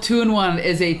 Marvel 2-in-1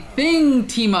 is a Thing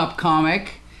team-up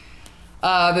comic.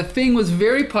 The Thing was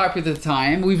very popular at the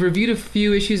time. We've reviewed a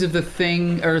few issues of of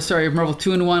Marvel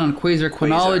 2-in-1 on Quasar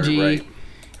Chronology.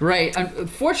 Right.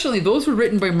 Unfortunately, those were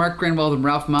written by Mark Grenwald and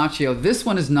Ralph Macchio. This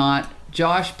one is not.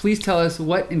 Josh, please tell us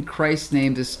what in Christ's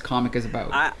name this comic is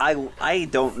about. I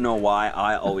don't know why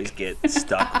I always get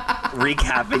stuck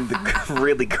recapping the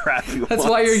really crappy ones. That's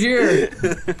why you're here.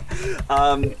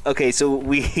 Okay, so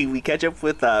we catch up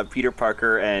with Peter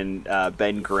Parker and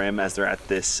Ben Grimm as they're at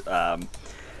this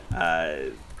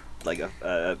like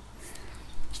a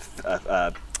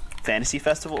fantasy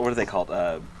festival. What are they called?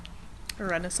 A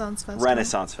Renaissance Festival.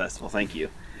 Renaissance Festival. Thank you.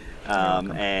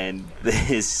 And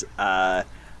this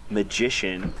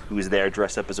magician who's there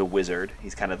dressed up as a wizard.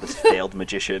 He's kind of this failed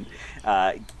magician.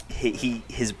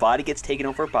 His body gets taken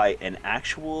over by an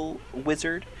actual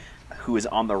wizard who is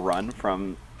on the run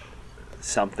from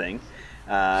something,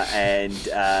 and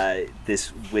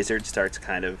this wizard starts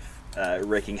kind of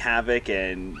wreaking havoc,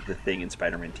 and the Thing and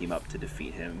Spider-Man team up to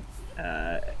defeat him,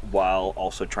 while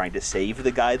also trying to save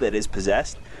the guy that is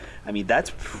possessed. I mean,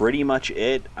 that's pretty much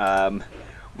it.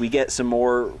 We get some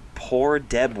more poor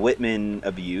Deb Whitman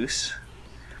abuse.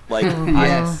 Like,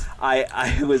 yes.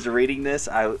 I was reading this.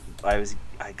 I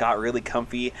got really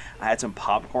comfy. I had some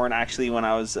popcorn actually when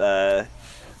I was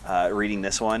reading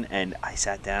this one, and I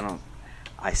sat down.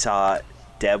 I saw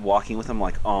Deb walking with him,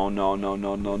 like, oh no.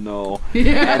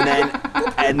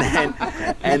 Yeah.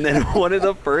 And then one of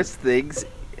the first things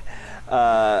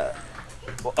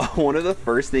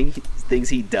things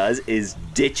he does is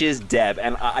ditches Deb,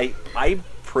 and I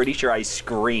pretty sure I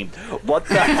screamed, "What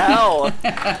the hell?"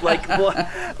 Like,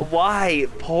 why?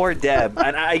 Poor Deb.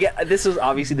 And I get this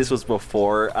was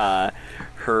before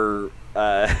her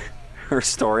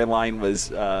storyline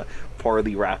was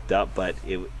poorly wrapped up, but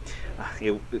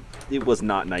it was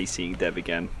not nice seeing Deb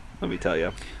again. Let me tell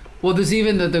you. Well, there's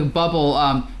even the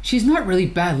bubble. She's not really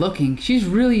bad looking. She's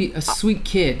really a sweet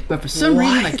kid, but for some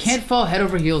reason I can't fall head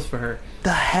over heels for her.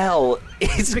 The hell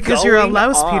is because you're a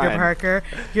louse, Peter Parker.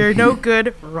 You're no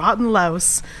good, rotten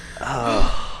louse. So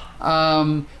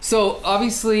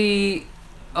obviously,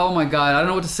 oh my God, I don't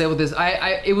know what to say with this.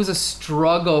 It was a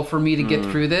struggle for me to get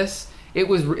through this. It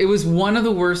was one of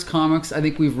the worst comics I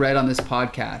think we've read on this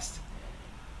podcast.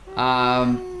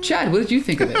 Chad, what did you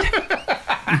think of it?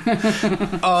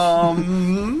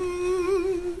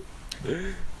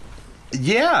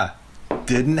 Yeah,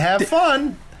 didn't have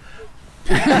fun.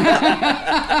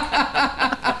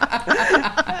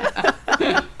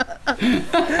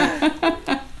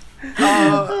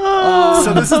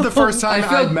 So this is the first time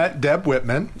I've met Deb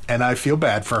Whitman, and I feel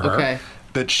bad for her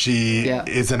that she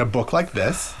is in a book like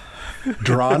this,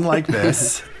 drawn like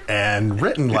this, and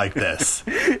written like this,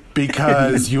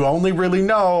 because you only really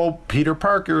know Peter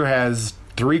Parker has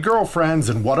 3 girlfriends,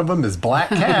 and one of them is Black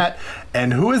Cat,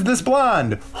 and who is this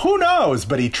blonde? Who knows?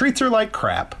 But he treats her like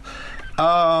crap.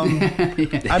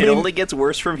 It only gets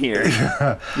worse from here.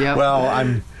 Yep. Well,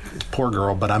 I'm poor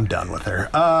girl, but I'm done with her.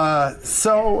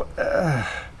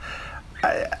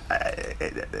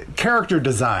 Character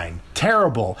design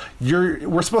terrible.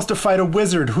 We're supposed to fight a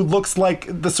wizard who looks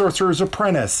like the Sorcerer's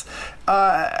Apprentice.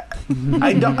 I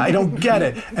don't get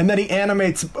it. And then he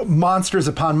animates monsters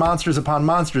upon monsters upon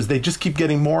monsters. They just keep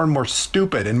getting more and more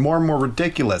stupid and more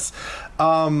ridiculous.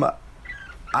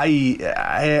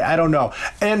 I don't know.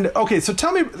 And okay, so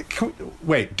tell me.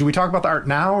 Wait, do we talk about the art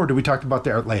now, or do we talk about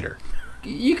the art later?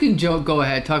 You can go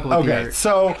ahead, talk about the art. Okay,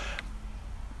 so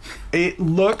it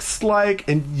looks like,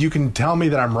 and you can tell me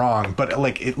that I'm wrong, but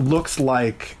like it looks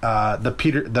like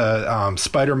the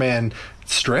Spider-Man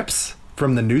strips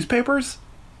from the newspapers.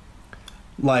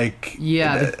 Like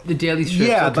the daily strips.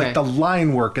 Yeah, like the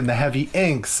line work and the heavy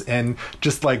inks and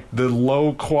just like the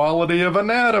low quality of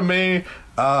anatomy.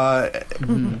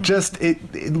 Just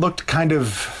it looked kind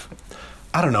of,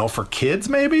 I don't know, for kids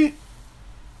maybe.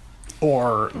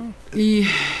 Or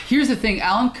here's the thing,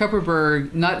 Alan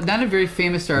Kupperberg, not a very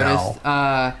famous artist.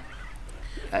 No.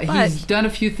 He's done a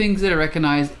few things that I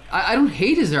recognize. I don't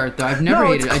hate his art though. I've never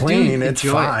hated it. It's clean. I do it's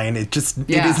fine. It just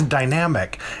it isn't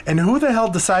dynamic. And who the hell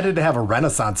decided to have a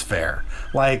Renaissance fair?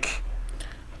 Like,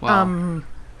 wow.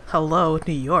 Hello,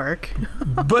 New York.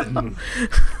 But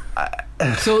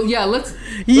so yeah, let's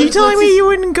telling me you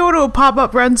wouldn't go to a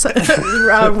pop-up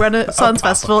Renaissance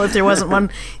festival if there wasn't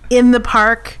one in the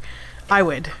park? I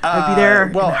would. I'd be there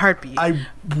in a heartbeat. I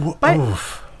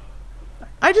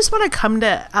just want to come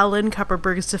to Alan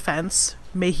Kupperberg's defense.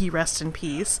 May he rest in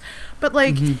peace. But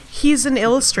like, he's an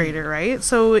illustrator, right?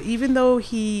 So even though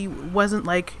he wasn't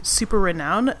like super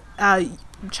renowned,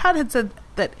 Chad had said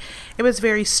that it was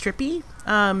very strippy.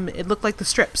 It looked like the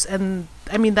strips, and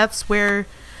I mean that's where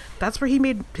he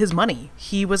made his money.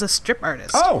 He was a strip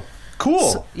artist. Oh,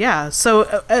 cool.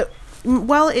 So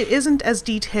while it isn't as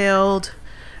detailed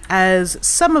as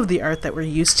some of the art that we're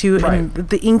used to, and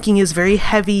the inking is very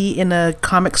heavy in a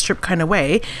comic strip kind of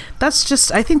way,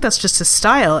 I think that's just his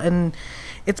style, and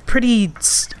it's pretty,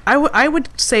 I would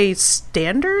say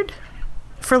standard,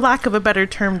 for lack of a better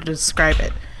term to describe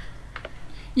it.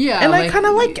 Yeah. And I kind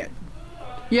of like it.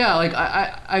 Yeah, like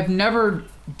I've never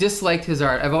disliked his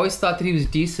art. I've always thought that he was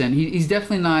decent. He's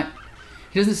definitely not,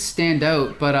 he doesn't stand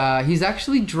out, but he's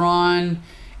actually drawn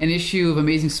an issue of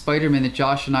Amazing Spider-Man that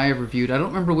Josh and I have reviewed. I don't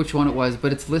remember which one it was,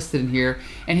 but it's listed in here.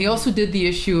 And he also did the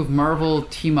issue of Marvel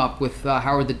Team Up with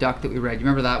Howard the Duck that we read. You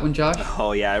remember that one, Josh?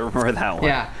 Oh yeah, I remember that one.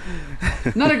 Yeah,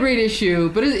 not a great issue,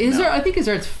 but his art, I think his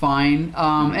art's fine.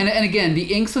 And again,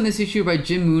 the inks on this issue are by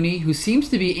Jim Mooney, who seems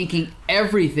to be inking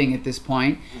everything at this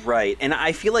point. Right, and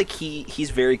I feel like he's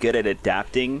very good at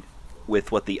adapting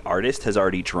with what the artist has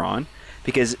already drawn.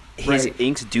 Because his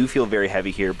inks do feel very heavy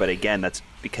here, but again, that's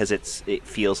because it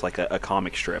feels like a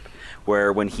comic strip.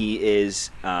 Where when he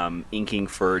is inking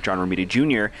for John Romita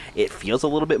Jr., it feels a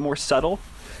little bit more subtle.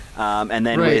 And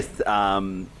then with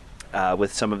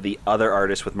some of the other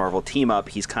artists with Marvel Team Up,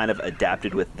 he's kind of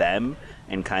adapted with them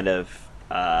and kind of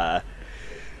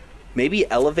maybe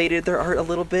elevated their art a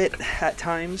little bit at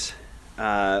times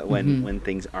when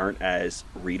things aren't as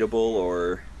readable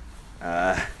or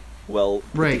well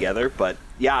put together. But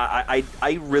yeah,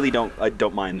 I really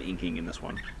don't mind the inking in this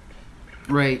one.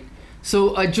 Right.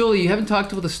 So Julie, you haven't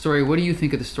talked about the story. What do you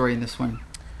think of the story in this one?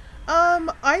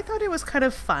 I thought it was kind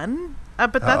of fun,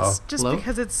 but that's just Hello?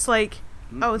 because it's like,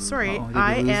 oh, sorry, Oh, did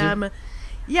we lose her?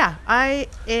 I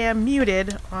am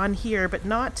muted on here, but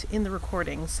not in the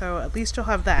recording, so at least you'll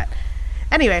have that.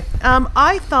 Anyway,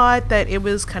 I thought that it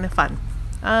was kind of fun.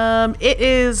 It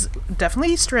is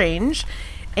definitely strange,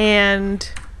 and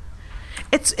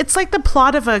it's like the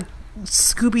plot of a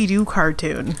Scooby-Doo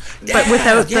cartoon, but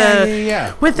without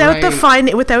without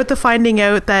the finding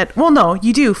out that, well, no,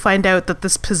 you do find out that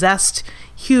this possessed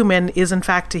human is in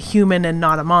fact a human and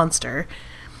not a monster.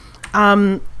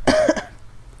 I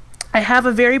have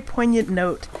a very poignant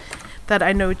note that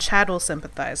I know Chad will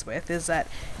sympathize with, is that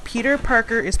Peter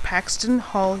Parker is Paxton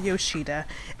Hall Yoshida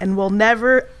and will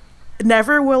never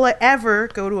will I ever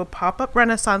go to a pop-up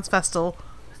Renaissance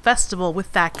festival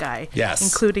with that guy. Yes.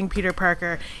 Including Peter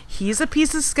Parker. He's a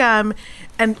piece of scum,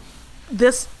 and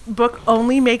this book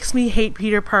only makes me hate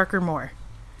Peter Parker more.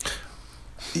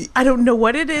 I don't know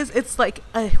what it is. It's like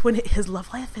when his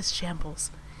love life is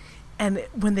shambles. And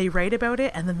when they write about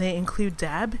it and then they include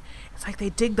Deb, it's like they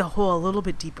dig the hole a little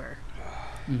bit deeper.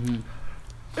 Mm-hmm.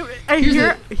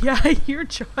 I hear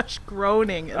Josh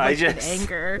groaning in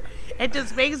anger. It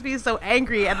just makes me so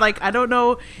angry. And like, I don't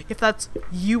know if that's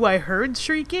you I heard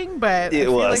shrieking, but I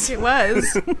feel like it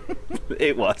was.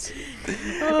 It was.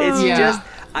 It's just,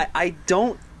 I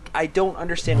don't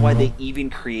understand why they even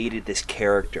created this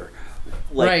character.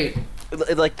 Right.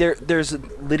 Like there's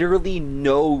literally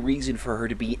no reason for her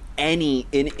to be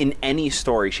in any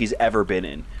story she's ever been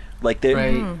in. Like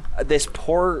this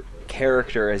poor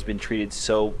character has been treated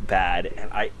so bad,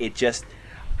 and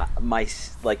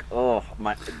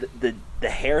the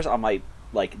hairs on my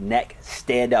like neck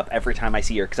stand up every time I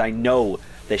see her, because I know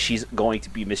that she's going to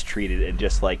be mistreated, and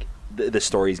just like the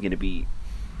story is going to be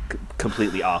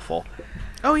completely awful.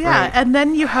 Oh yeah, right. And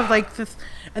then you have like this,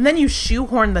 and then you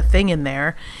shoehorn the Thing in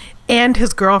there. And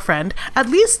his girlfriend. At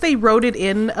least they wrote it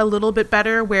in a little bit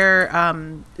better, where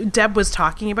Deb was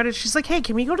talking about it. She's like, "Hey,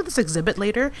 can we go to this exhibit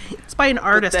later? It's by an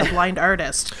artist, a blind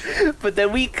artist." But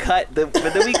then we cut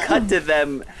to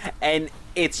them, and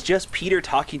it's just Peter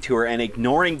talking to her and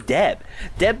ignoring Deb.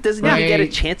 Deb doesn't even get a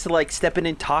chance to like step in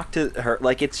and talk to her.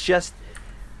 Like, it's just,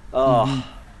 Oh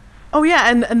yeah,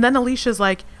 and then Alicia's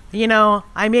like, "You know,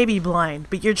 I may be blind,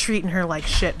 but you're treating her like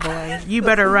shit, boy. You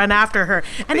better run after her."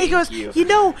 And he goes, "You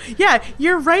know, yeah,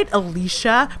 you're right,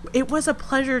 Alicia. It was a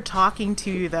pleasure talking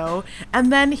to you, though."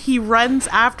 And then he runs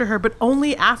after her, but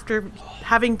only after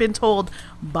having been told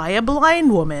by a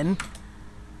blind woman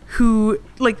who,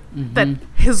 like, that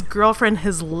his girlfriend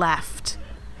has left,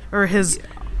 or his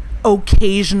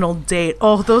occasional date.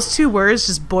 Oh, those two words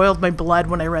just boiled my blood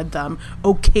when I read them.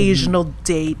 Occasional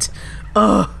date.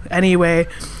 Ugh. Anyway.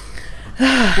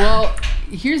 Well,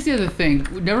 here's the other thing.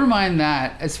 Never mind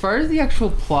that. As far as the actual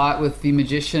plot with the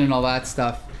magician and all that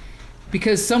stuff,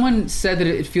 because someone said that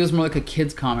it feels more like a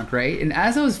kid's comic, right? And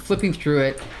as I was flipping through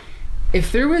it,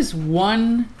 if there was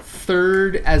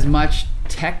 1/3 as much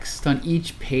text on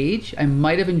each page, I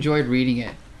might have enjoyed reading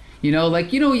it. You know,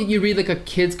 like, you read like a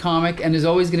kid's comic and there's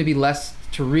always going to be less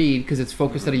to read because it's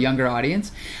focused at a younger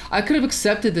audience. I could have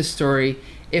accepted this story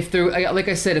if there, like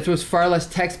I said, if there was far less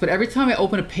text, but every time I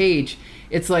open a page,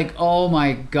 it's like, oh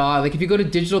my God. Like, if you go to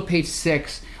digital page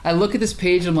 6, I look at this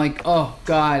page and I'm like, oh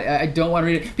God, I don't want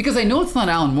to read it. Because I know it's not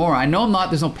Alan Moore. I know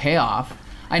there's no payoff.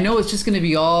 I know it's just going to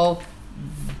be all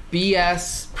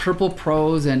BS, purple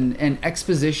prose and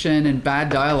exposition and bad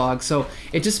dialogue. So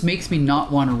it just makes me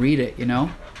not want to read it, you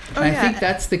know? And I think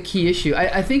that's the key issue.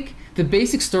 I think the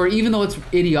basic story, even though it's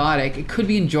idiotic, it could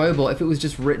be enjoyable if it was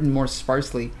just written more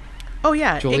sparsely. Oh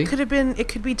yeah, Julie? it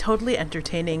could be totally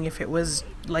entertaining if it was,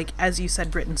 like, as you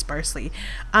said, written sparsely.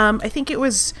 I think it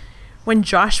was when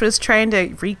Josh was trying to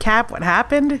recap what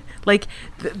happened, like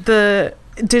the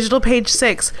digital page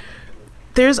 6,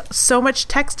 there's so much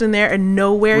text in there and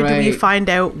nowhere do we find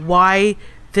out why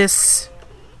this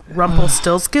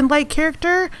Rumpelstiltskin-like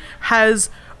character has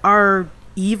our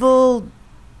evil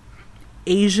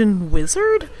Asian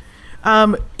wizard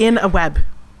in a web.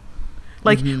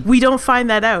 Like, we don't find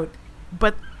that out.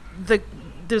 But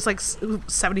there's like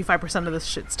 75% of this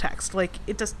shit's text. Like,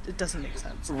 it doesn't make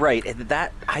sense. Right, and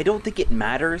that, I don't think it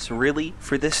matters really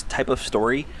for this type of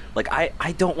story. Like,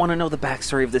 I don't want to know the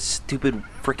backstory of this stupid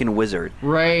freaking wizard.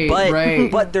 Right,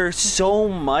 but there's so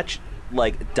much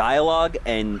like dialogue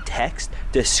and text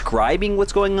describing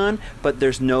what's going on, but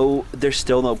there's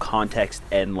still no context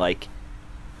and like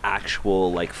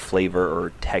actual like flavor or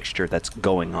texture that's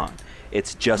going on.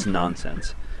 It's just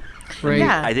nonsense. Right.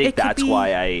 Yeah, I think that's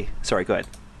why sorry, go ahead.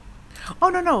 Oh,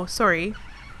 no, sorry.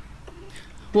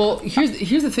 Well,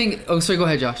 here's the thing. Oh, sorry. Go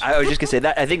ahead, Josh. I was just gonna say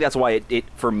that I think that's why it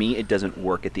for me it doesn't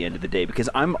work at the end of the day, because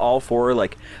I'm all for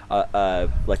like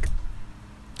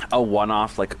a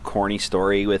one-off like corny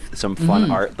story with some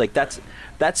fun art. Like that's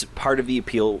part of the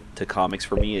appeal to comics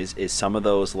for me is some of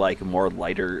those like more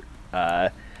lighter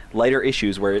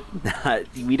issues where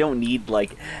we don't need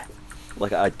like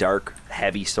a dark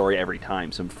heavy story every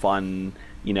time. Some fun,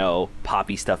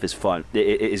 poppy stuff is fun.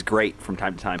 It is great from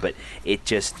time to time, but it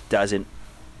just doesn't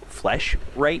flesh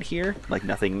right here. Like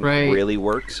nothing really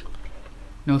works.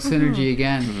 No synergy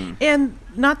again. And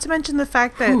not to mention the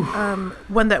fact that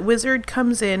when that wizard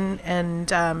comes in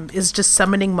and is just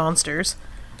summoning monsters,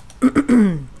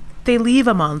 they leave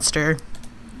a monster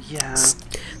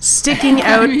sticking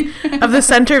out of the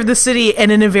center of the city,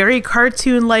 and in a very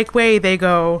cartoon-like way, they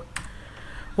go,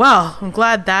 well, I'm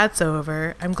glad that's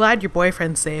over. I'm glad your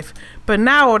boyfriend's safe. But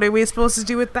now what are we supposed to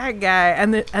do with that guy?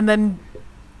 And then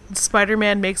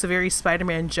Spider-Man makes a very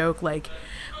Spider-Man joke like,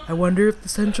 I wonder if the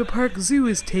Central Park Zoo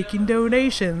is taking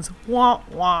donations. Wah,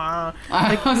 wah.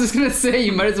 I was just going to say,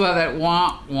 you might as well have that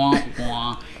wah, wah,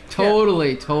 wah.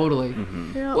 Totally.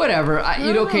 Yeah. Whatever.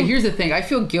 Okay, here's the thing. I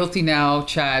feel guilty now,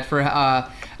 Chad, for...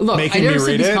 look, Making I never me said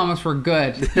read these it? comics were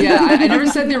good. Yeah, I never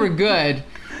said they were good.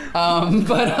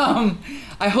 But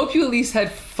I hope you at least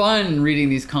had fun reading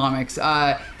these comics.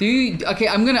 Okay,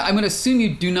 I'm gonna assume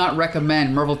you do not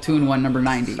recommend Marvel 2-in-1 number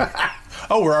 90.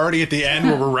 Oh, we're already at the end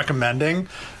where we're recommending.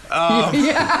 I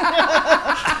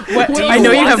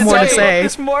know you have more to say.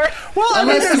 More? Well, I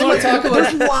mean, Unless you want to talk about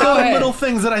there's it. a lot Go of ahead. little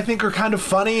things that I think are kind of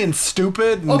funny and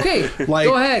stupid. And Okay, like,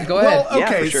 go ahead. Well, Yeah,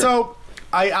 okay, for sure. so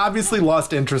I obviously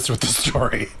lost interest with the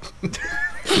story.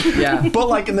 Yeah. But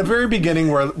like in the very beginning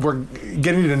where we're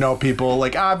getting to know people,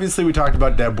 like obviously we talked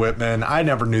about Deb Whitman. I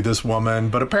never knew this woman,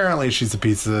 but apparently she's a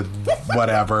piece of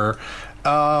whatever.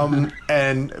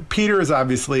 And Peter is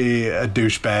obviously a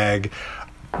douchebag.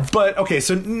 But okay,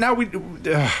 so now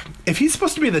if he's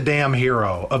supposed to be the damn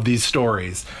hero of these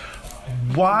stories,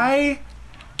 why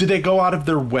do they go out of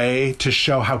their way to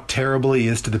show how terrible he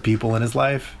is to the people in his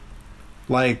life?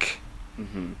 Like,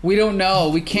 We don't know.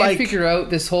 We can't figure out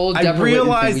this whole I Deborah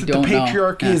realize Whitman that thing. the We don't know.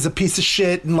 patriarchy is a piece of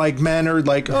shit and like men are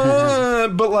like,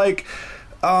 but like,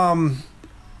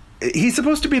 he's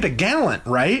supposed to be the gallant,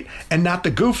 right? And not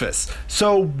the goofus.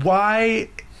 So why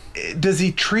does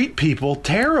he treat people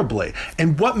terribly?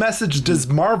 And what message does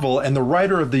Marvel and the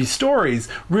writer of these stories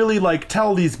really like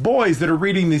tell these boys that are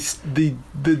reading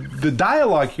the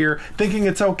dialogue here thinking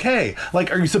it's okay?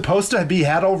 Like, are you supposed to be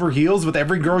head over heels with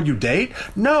every girl you date?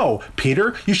 No,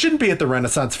 Peter, you shouldn't be at the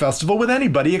Renaissance Festival with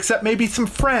anybody except maybe some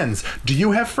friends. Do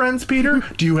you have friends, Peter?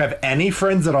 Do you have any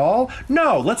friends at all?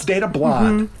 No, let's date a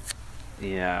blonde.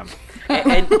 Yeah,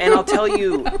 and I'll tell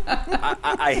you,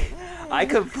 I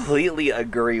completely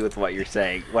agree with what you're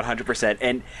saying,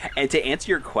 100%. And to answer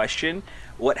your question,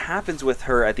 what happens with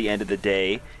her at the end of the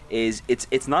day is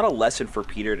it's not a lesson for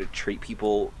Peter to treat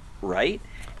people right.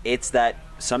 It's that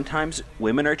sometimes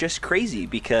women are just crazy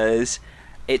because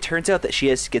it turns out that she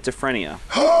has schizophrenia.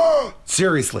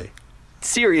 Seriously.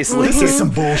 Seriously, This is some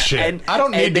bullshit. I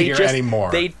don't need to hear any more.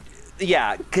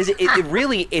 Because it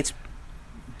really, it's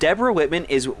Deborah Whitman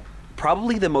is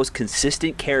probably the most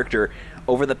consistent character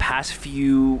over the past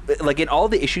few, like in all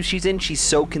the issues she's in, she's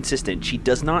so consistent. She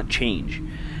does not change.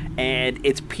 And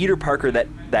it's Peter Parker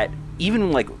that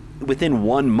even like within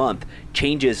 1 month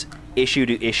changes issue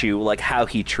to issue, like how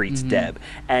he treats Deb.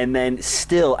 And then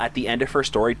still at the end of her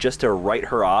story, just to write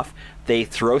her off, they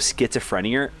throw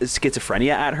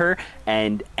schizophrenia at her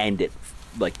and end it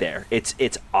like there. It's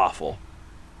awful.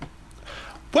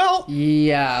 Well,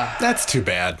 Yeah. that's too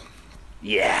bad.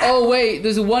 Yeah. Oh, wait.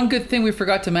 There's one good thing we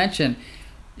forgot to mention.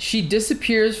 She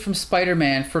disappears from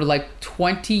Spider-Man for like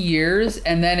 20 years,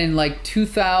 and then in like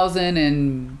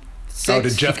 2006, Oh,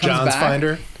 did Jeff she comes Johns back. find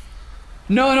her?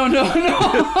 No.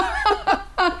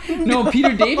 No,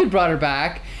 Peter David brought her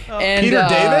back. And, Peter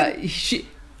David?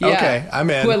 Okay, I'm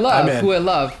in. Who I I'm in.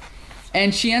 love.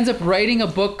 And she ends up writing a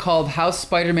book called How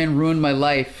Spider-Man Ruined My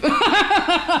Life.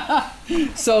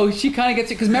 So she kind of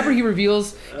gets it. Because remember, he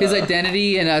reveals his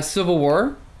identity in Civil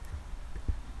War?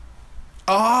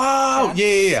 Oh,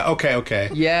 yeah. Okay.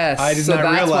 Yes. I did So not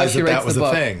that's why realize she that writes was the a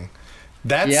book. thing.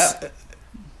 That's... Yep.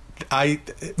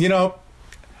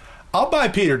 I'll buy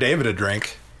Peter David a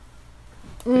drink.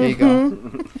 There you go.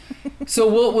 So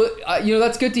we'll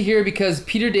that's good to hear because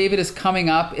Peter David is coming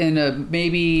up in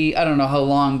maybe, I don't know how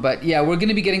long, but yeah, we're going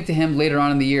to be getting to him later on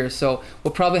in the year. So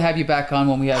we'll probably have you back on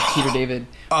when we have Peter David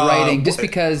writing, just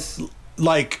because.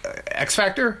 Like X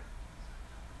Factor?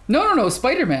 No,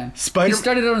 Spider-Man. Spider- He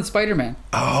started out in Spider-Man.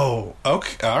 Oh,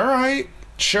 okay. All right.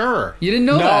 Sure. You didn't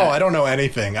know that? No, I don't know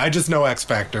anything. I just know X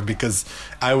Factor because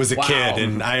I was a kid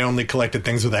and I only collected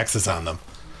things with X's on them.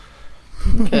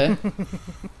 Okay.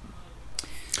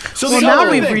 So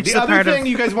now we've reached the other thing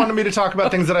you guys wanted me to talk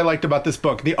about things that I liked about this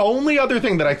book. The only other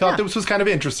thing that I thought this was kind of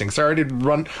interesting. Sorry to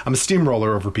run. I'm a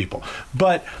steamroller over people.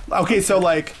 But, okay, so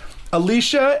like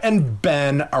Alicia and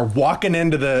Ben are walking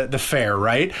into the fair,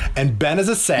 right? And Ben is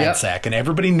a sad sack, and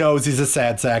everybody knows he's a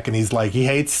sad sack, and he's like, he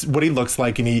hates what he looks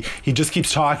like, and he just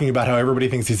keeps talking about how everybody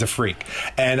thinks he's a freak.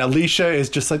 And Alicia is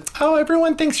just like, oh,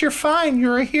 everyone thinks you're fine.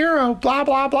 You're a hero, blah,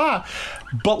 blah, blah.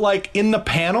 But like in the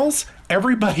panels,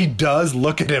 everybody does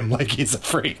look at him like he's a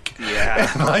freak. Yeah.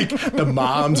 And like the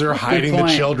moms are hiding the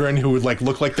children who would like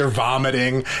look like they're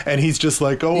vomiting, and he's just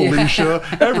like, oh, Alicia,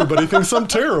 everybody thinks I'm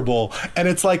terrible. And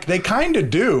it's like they kind of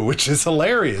do, which is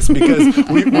hilarious because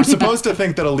we're supposed to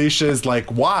think that Alicia is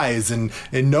like wise and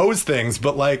knows things,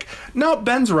 but like, no,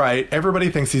 Ben's right. Everybody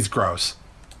thinks he's gross.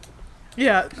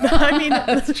 Yeah. I mean,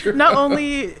 not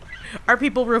only are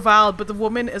people reviled, but the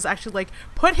woman is actually like,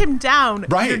 put him down.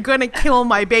 Right. You're going to kill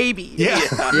my baby. Yeah.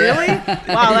 Really?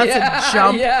 Wow, that's a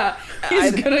jump. Yeah.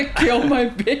 He's going to kill my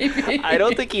baby. I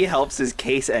don't think he helps his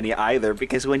case any either,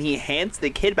 because when he hands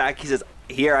the kid back, he says,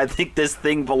 here, I think this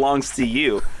thing belongs to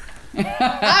you.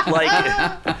 Like,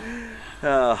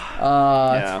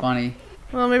 that's funny.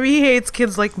 Well, maybe he hates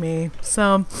kids like me,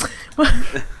 so...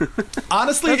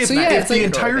 Honestly, if the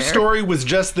entire story was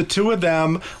just the two of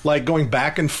them, like, going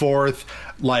back and forth,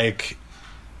 like,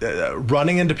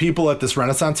 running into people at this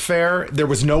Renaissance fair, there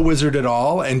was no wizard at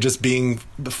all, and just being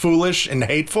foolish and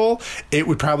hateful, it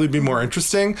would probably be more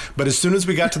interesting. But as soon as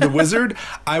we got to the wizard,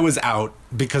 I was out,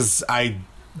 because I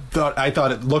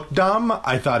thought it looked dumb.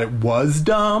 I thought it was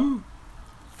dumb.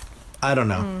 I don't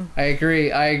know. I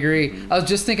agree. I was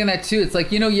just thinking that too. It's like,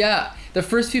 the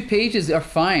first few pages are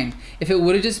fine. If it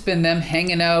would have just been them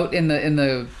hanging out in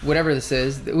the whatever this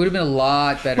is, it would have been a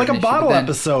lot better. Like a bottle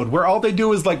episode where all they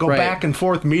do is like go back and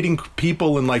forth, meeting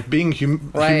people and like being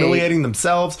humiliating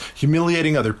themselves,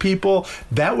 humiliating other people.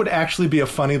 That would actually be a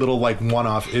funny little like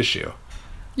one-off issue.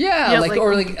 Yeah, like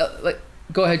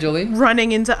go ahead, Jolie.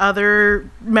 Running into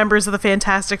other members of the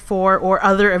Fantastic Four or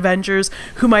other Avengers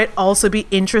who might also be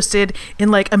interested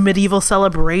in like a medieval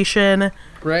celebration.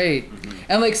 Right.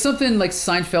 And like something like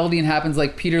Seinfeldian happens,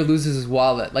 like Peter loses his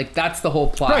wallet. Like that's the whole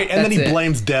plot. Right, and then he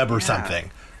blames Deb or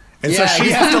something. And so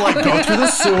she has to like go through the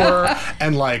sewer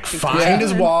and like find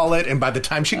his wallet, and by the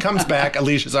time she comes back,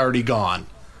 Alicia's already gone.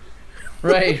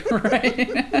 Right.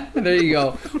 There you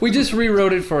go. We just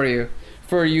rewrote it for you.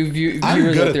 For you viewers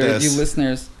out there, you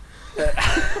listeners.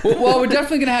 Well, we're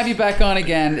definitely going to have you back on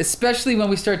again, especially when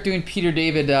we start doing Peter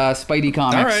David Spidey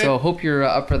comics. Right. So hope you're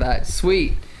up for that.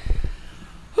 Sweet.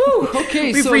 Whew,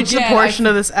 okay, We've reached a portion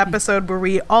of this episode where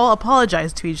we all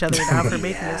apologize to each other now for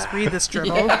making us read this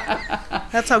journal. Yeah.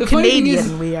 That's how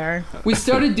Canadian we are. We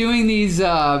started doing these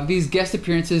guest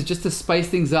appearances just to spice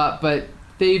things up, but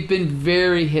they've been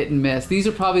very hit and miss. These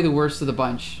are probably the worst of the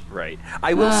bunch. Right.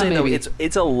 I will say, though,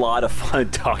 it's a lot of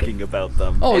fun talking about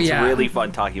them. Oh, it's really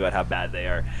fun talking about how bad they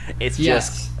are. It's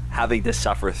just having to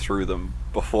suffer through them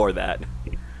before that.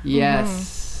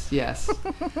 Yes.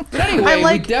 But anyway,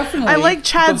 I like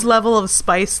Chad's level of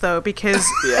spice, though, because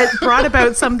it brought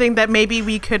about something that maybe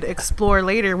we could explore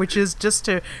later, which is just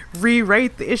to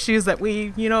rewrite the issues that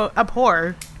we,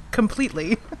 abhor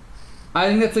completely. I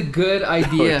think that's a good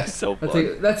idea. That's so fun.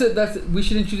 We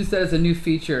should introduce that as a new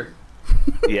feature.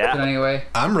 Yeah. But anyway,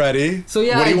 I'm ready. So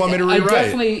yeah, what do you want me to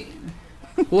rewrite?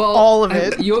 All of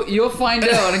it. You'll find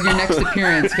out in your next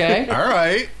appearance. Okay. All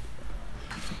right.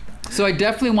 So I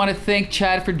definitely want to thank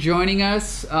Chad for joining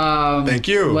us. Thank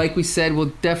you. Like we said,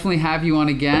 we'll definitely have you on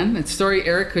again. It's sorry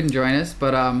Eric couldn't join us,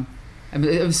 but I'm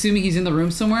assuming he's in the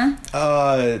room somewhere.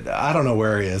 I don't know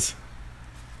where he is.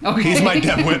 Okay. He's my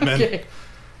Deb Whitman. Okay.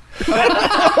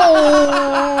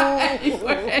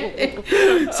 Anyway.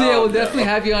 So yeah, we'll definitely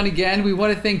have you on again. We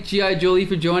want to thank G.I. Jolie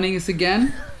for joining us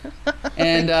again.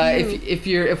 And if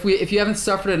you haven't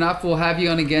suffered enough, we'll have you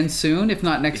on again soon, if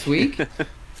not next week.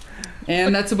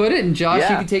 And that's about it. And Josh,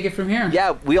 you can take it from here.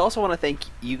 Yeah, we also want to thank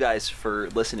you guys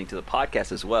for listening to the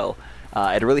podcast as well.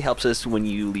 It really helps us when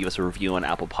you leave us a review on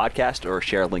Apple Podcast or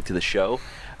share a link to the show.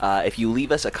 If you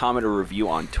leave us a comment or review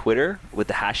on Twitter with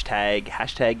the hashtag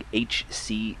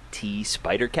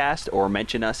HCTSpidercast, or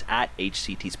mention us at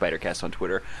HCTSpidercast on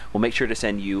Twitter, we'll make sure to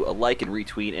send you a like and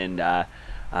retweet and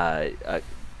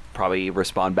probably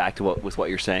respond back to what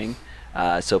you're saying.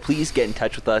 So please get in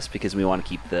touch with us, because we want to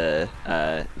keep the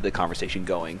conversation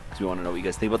going, because we want to know what you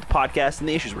guys think about the podcast and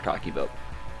the issues we're talking about.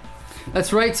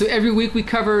 That's right. So every week we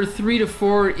cover 3 to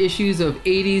 4 issues of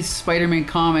 80s Spider-Man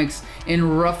comics in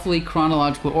roughly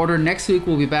chronological order. Next week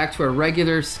we'll be back to our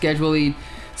regular scheduled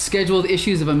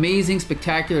issues of Amazing,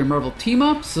 Spectacular Marvel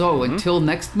Team-Up. So until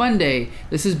next Monday,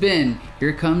 this has been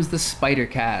Here Comes the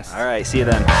Spider-Cast. All right, see you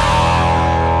then.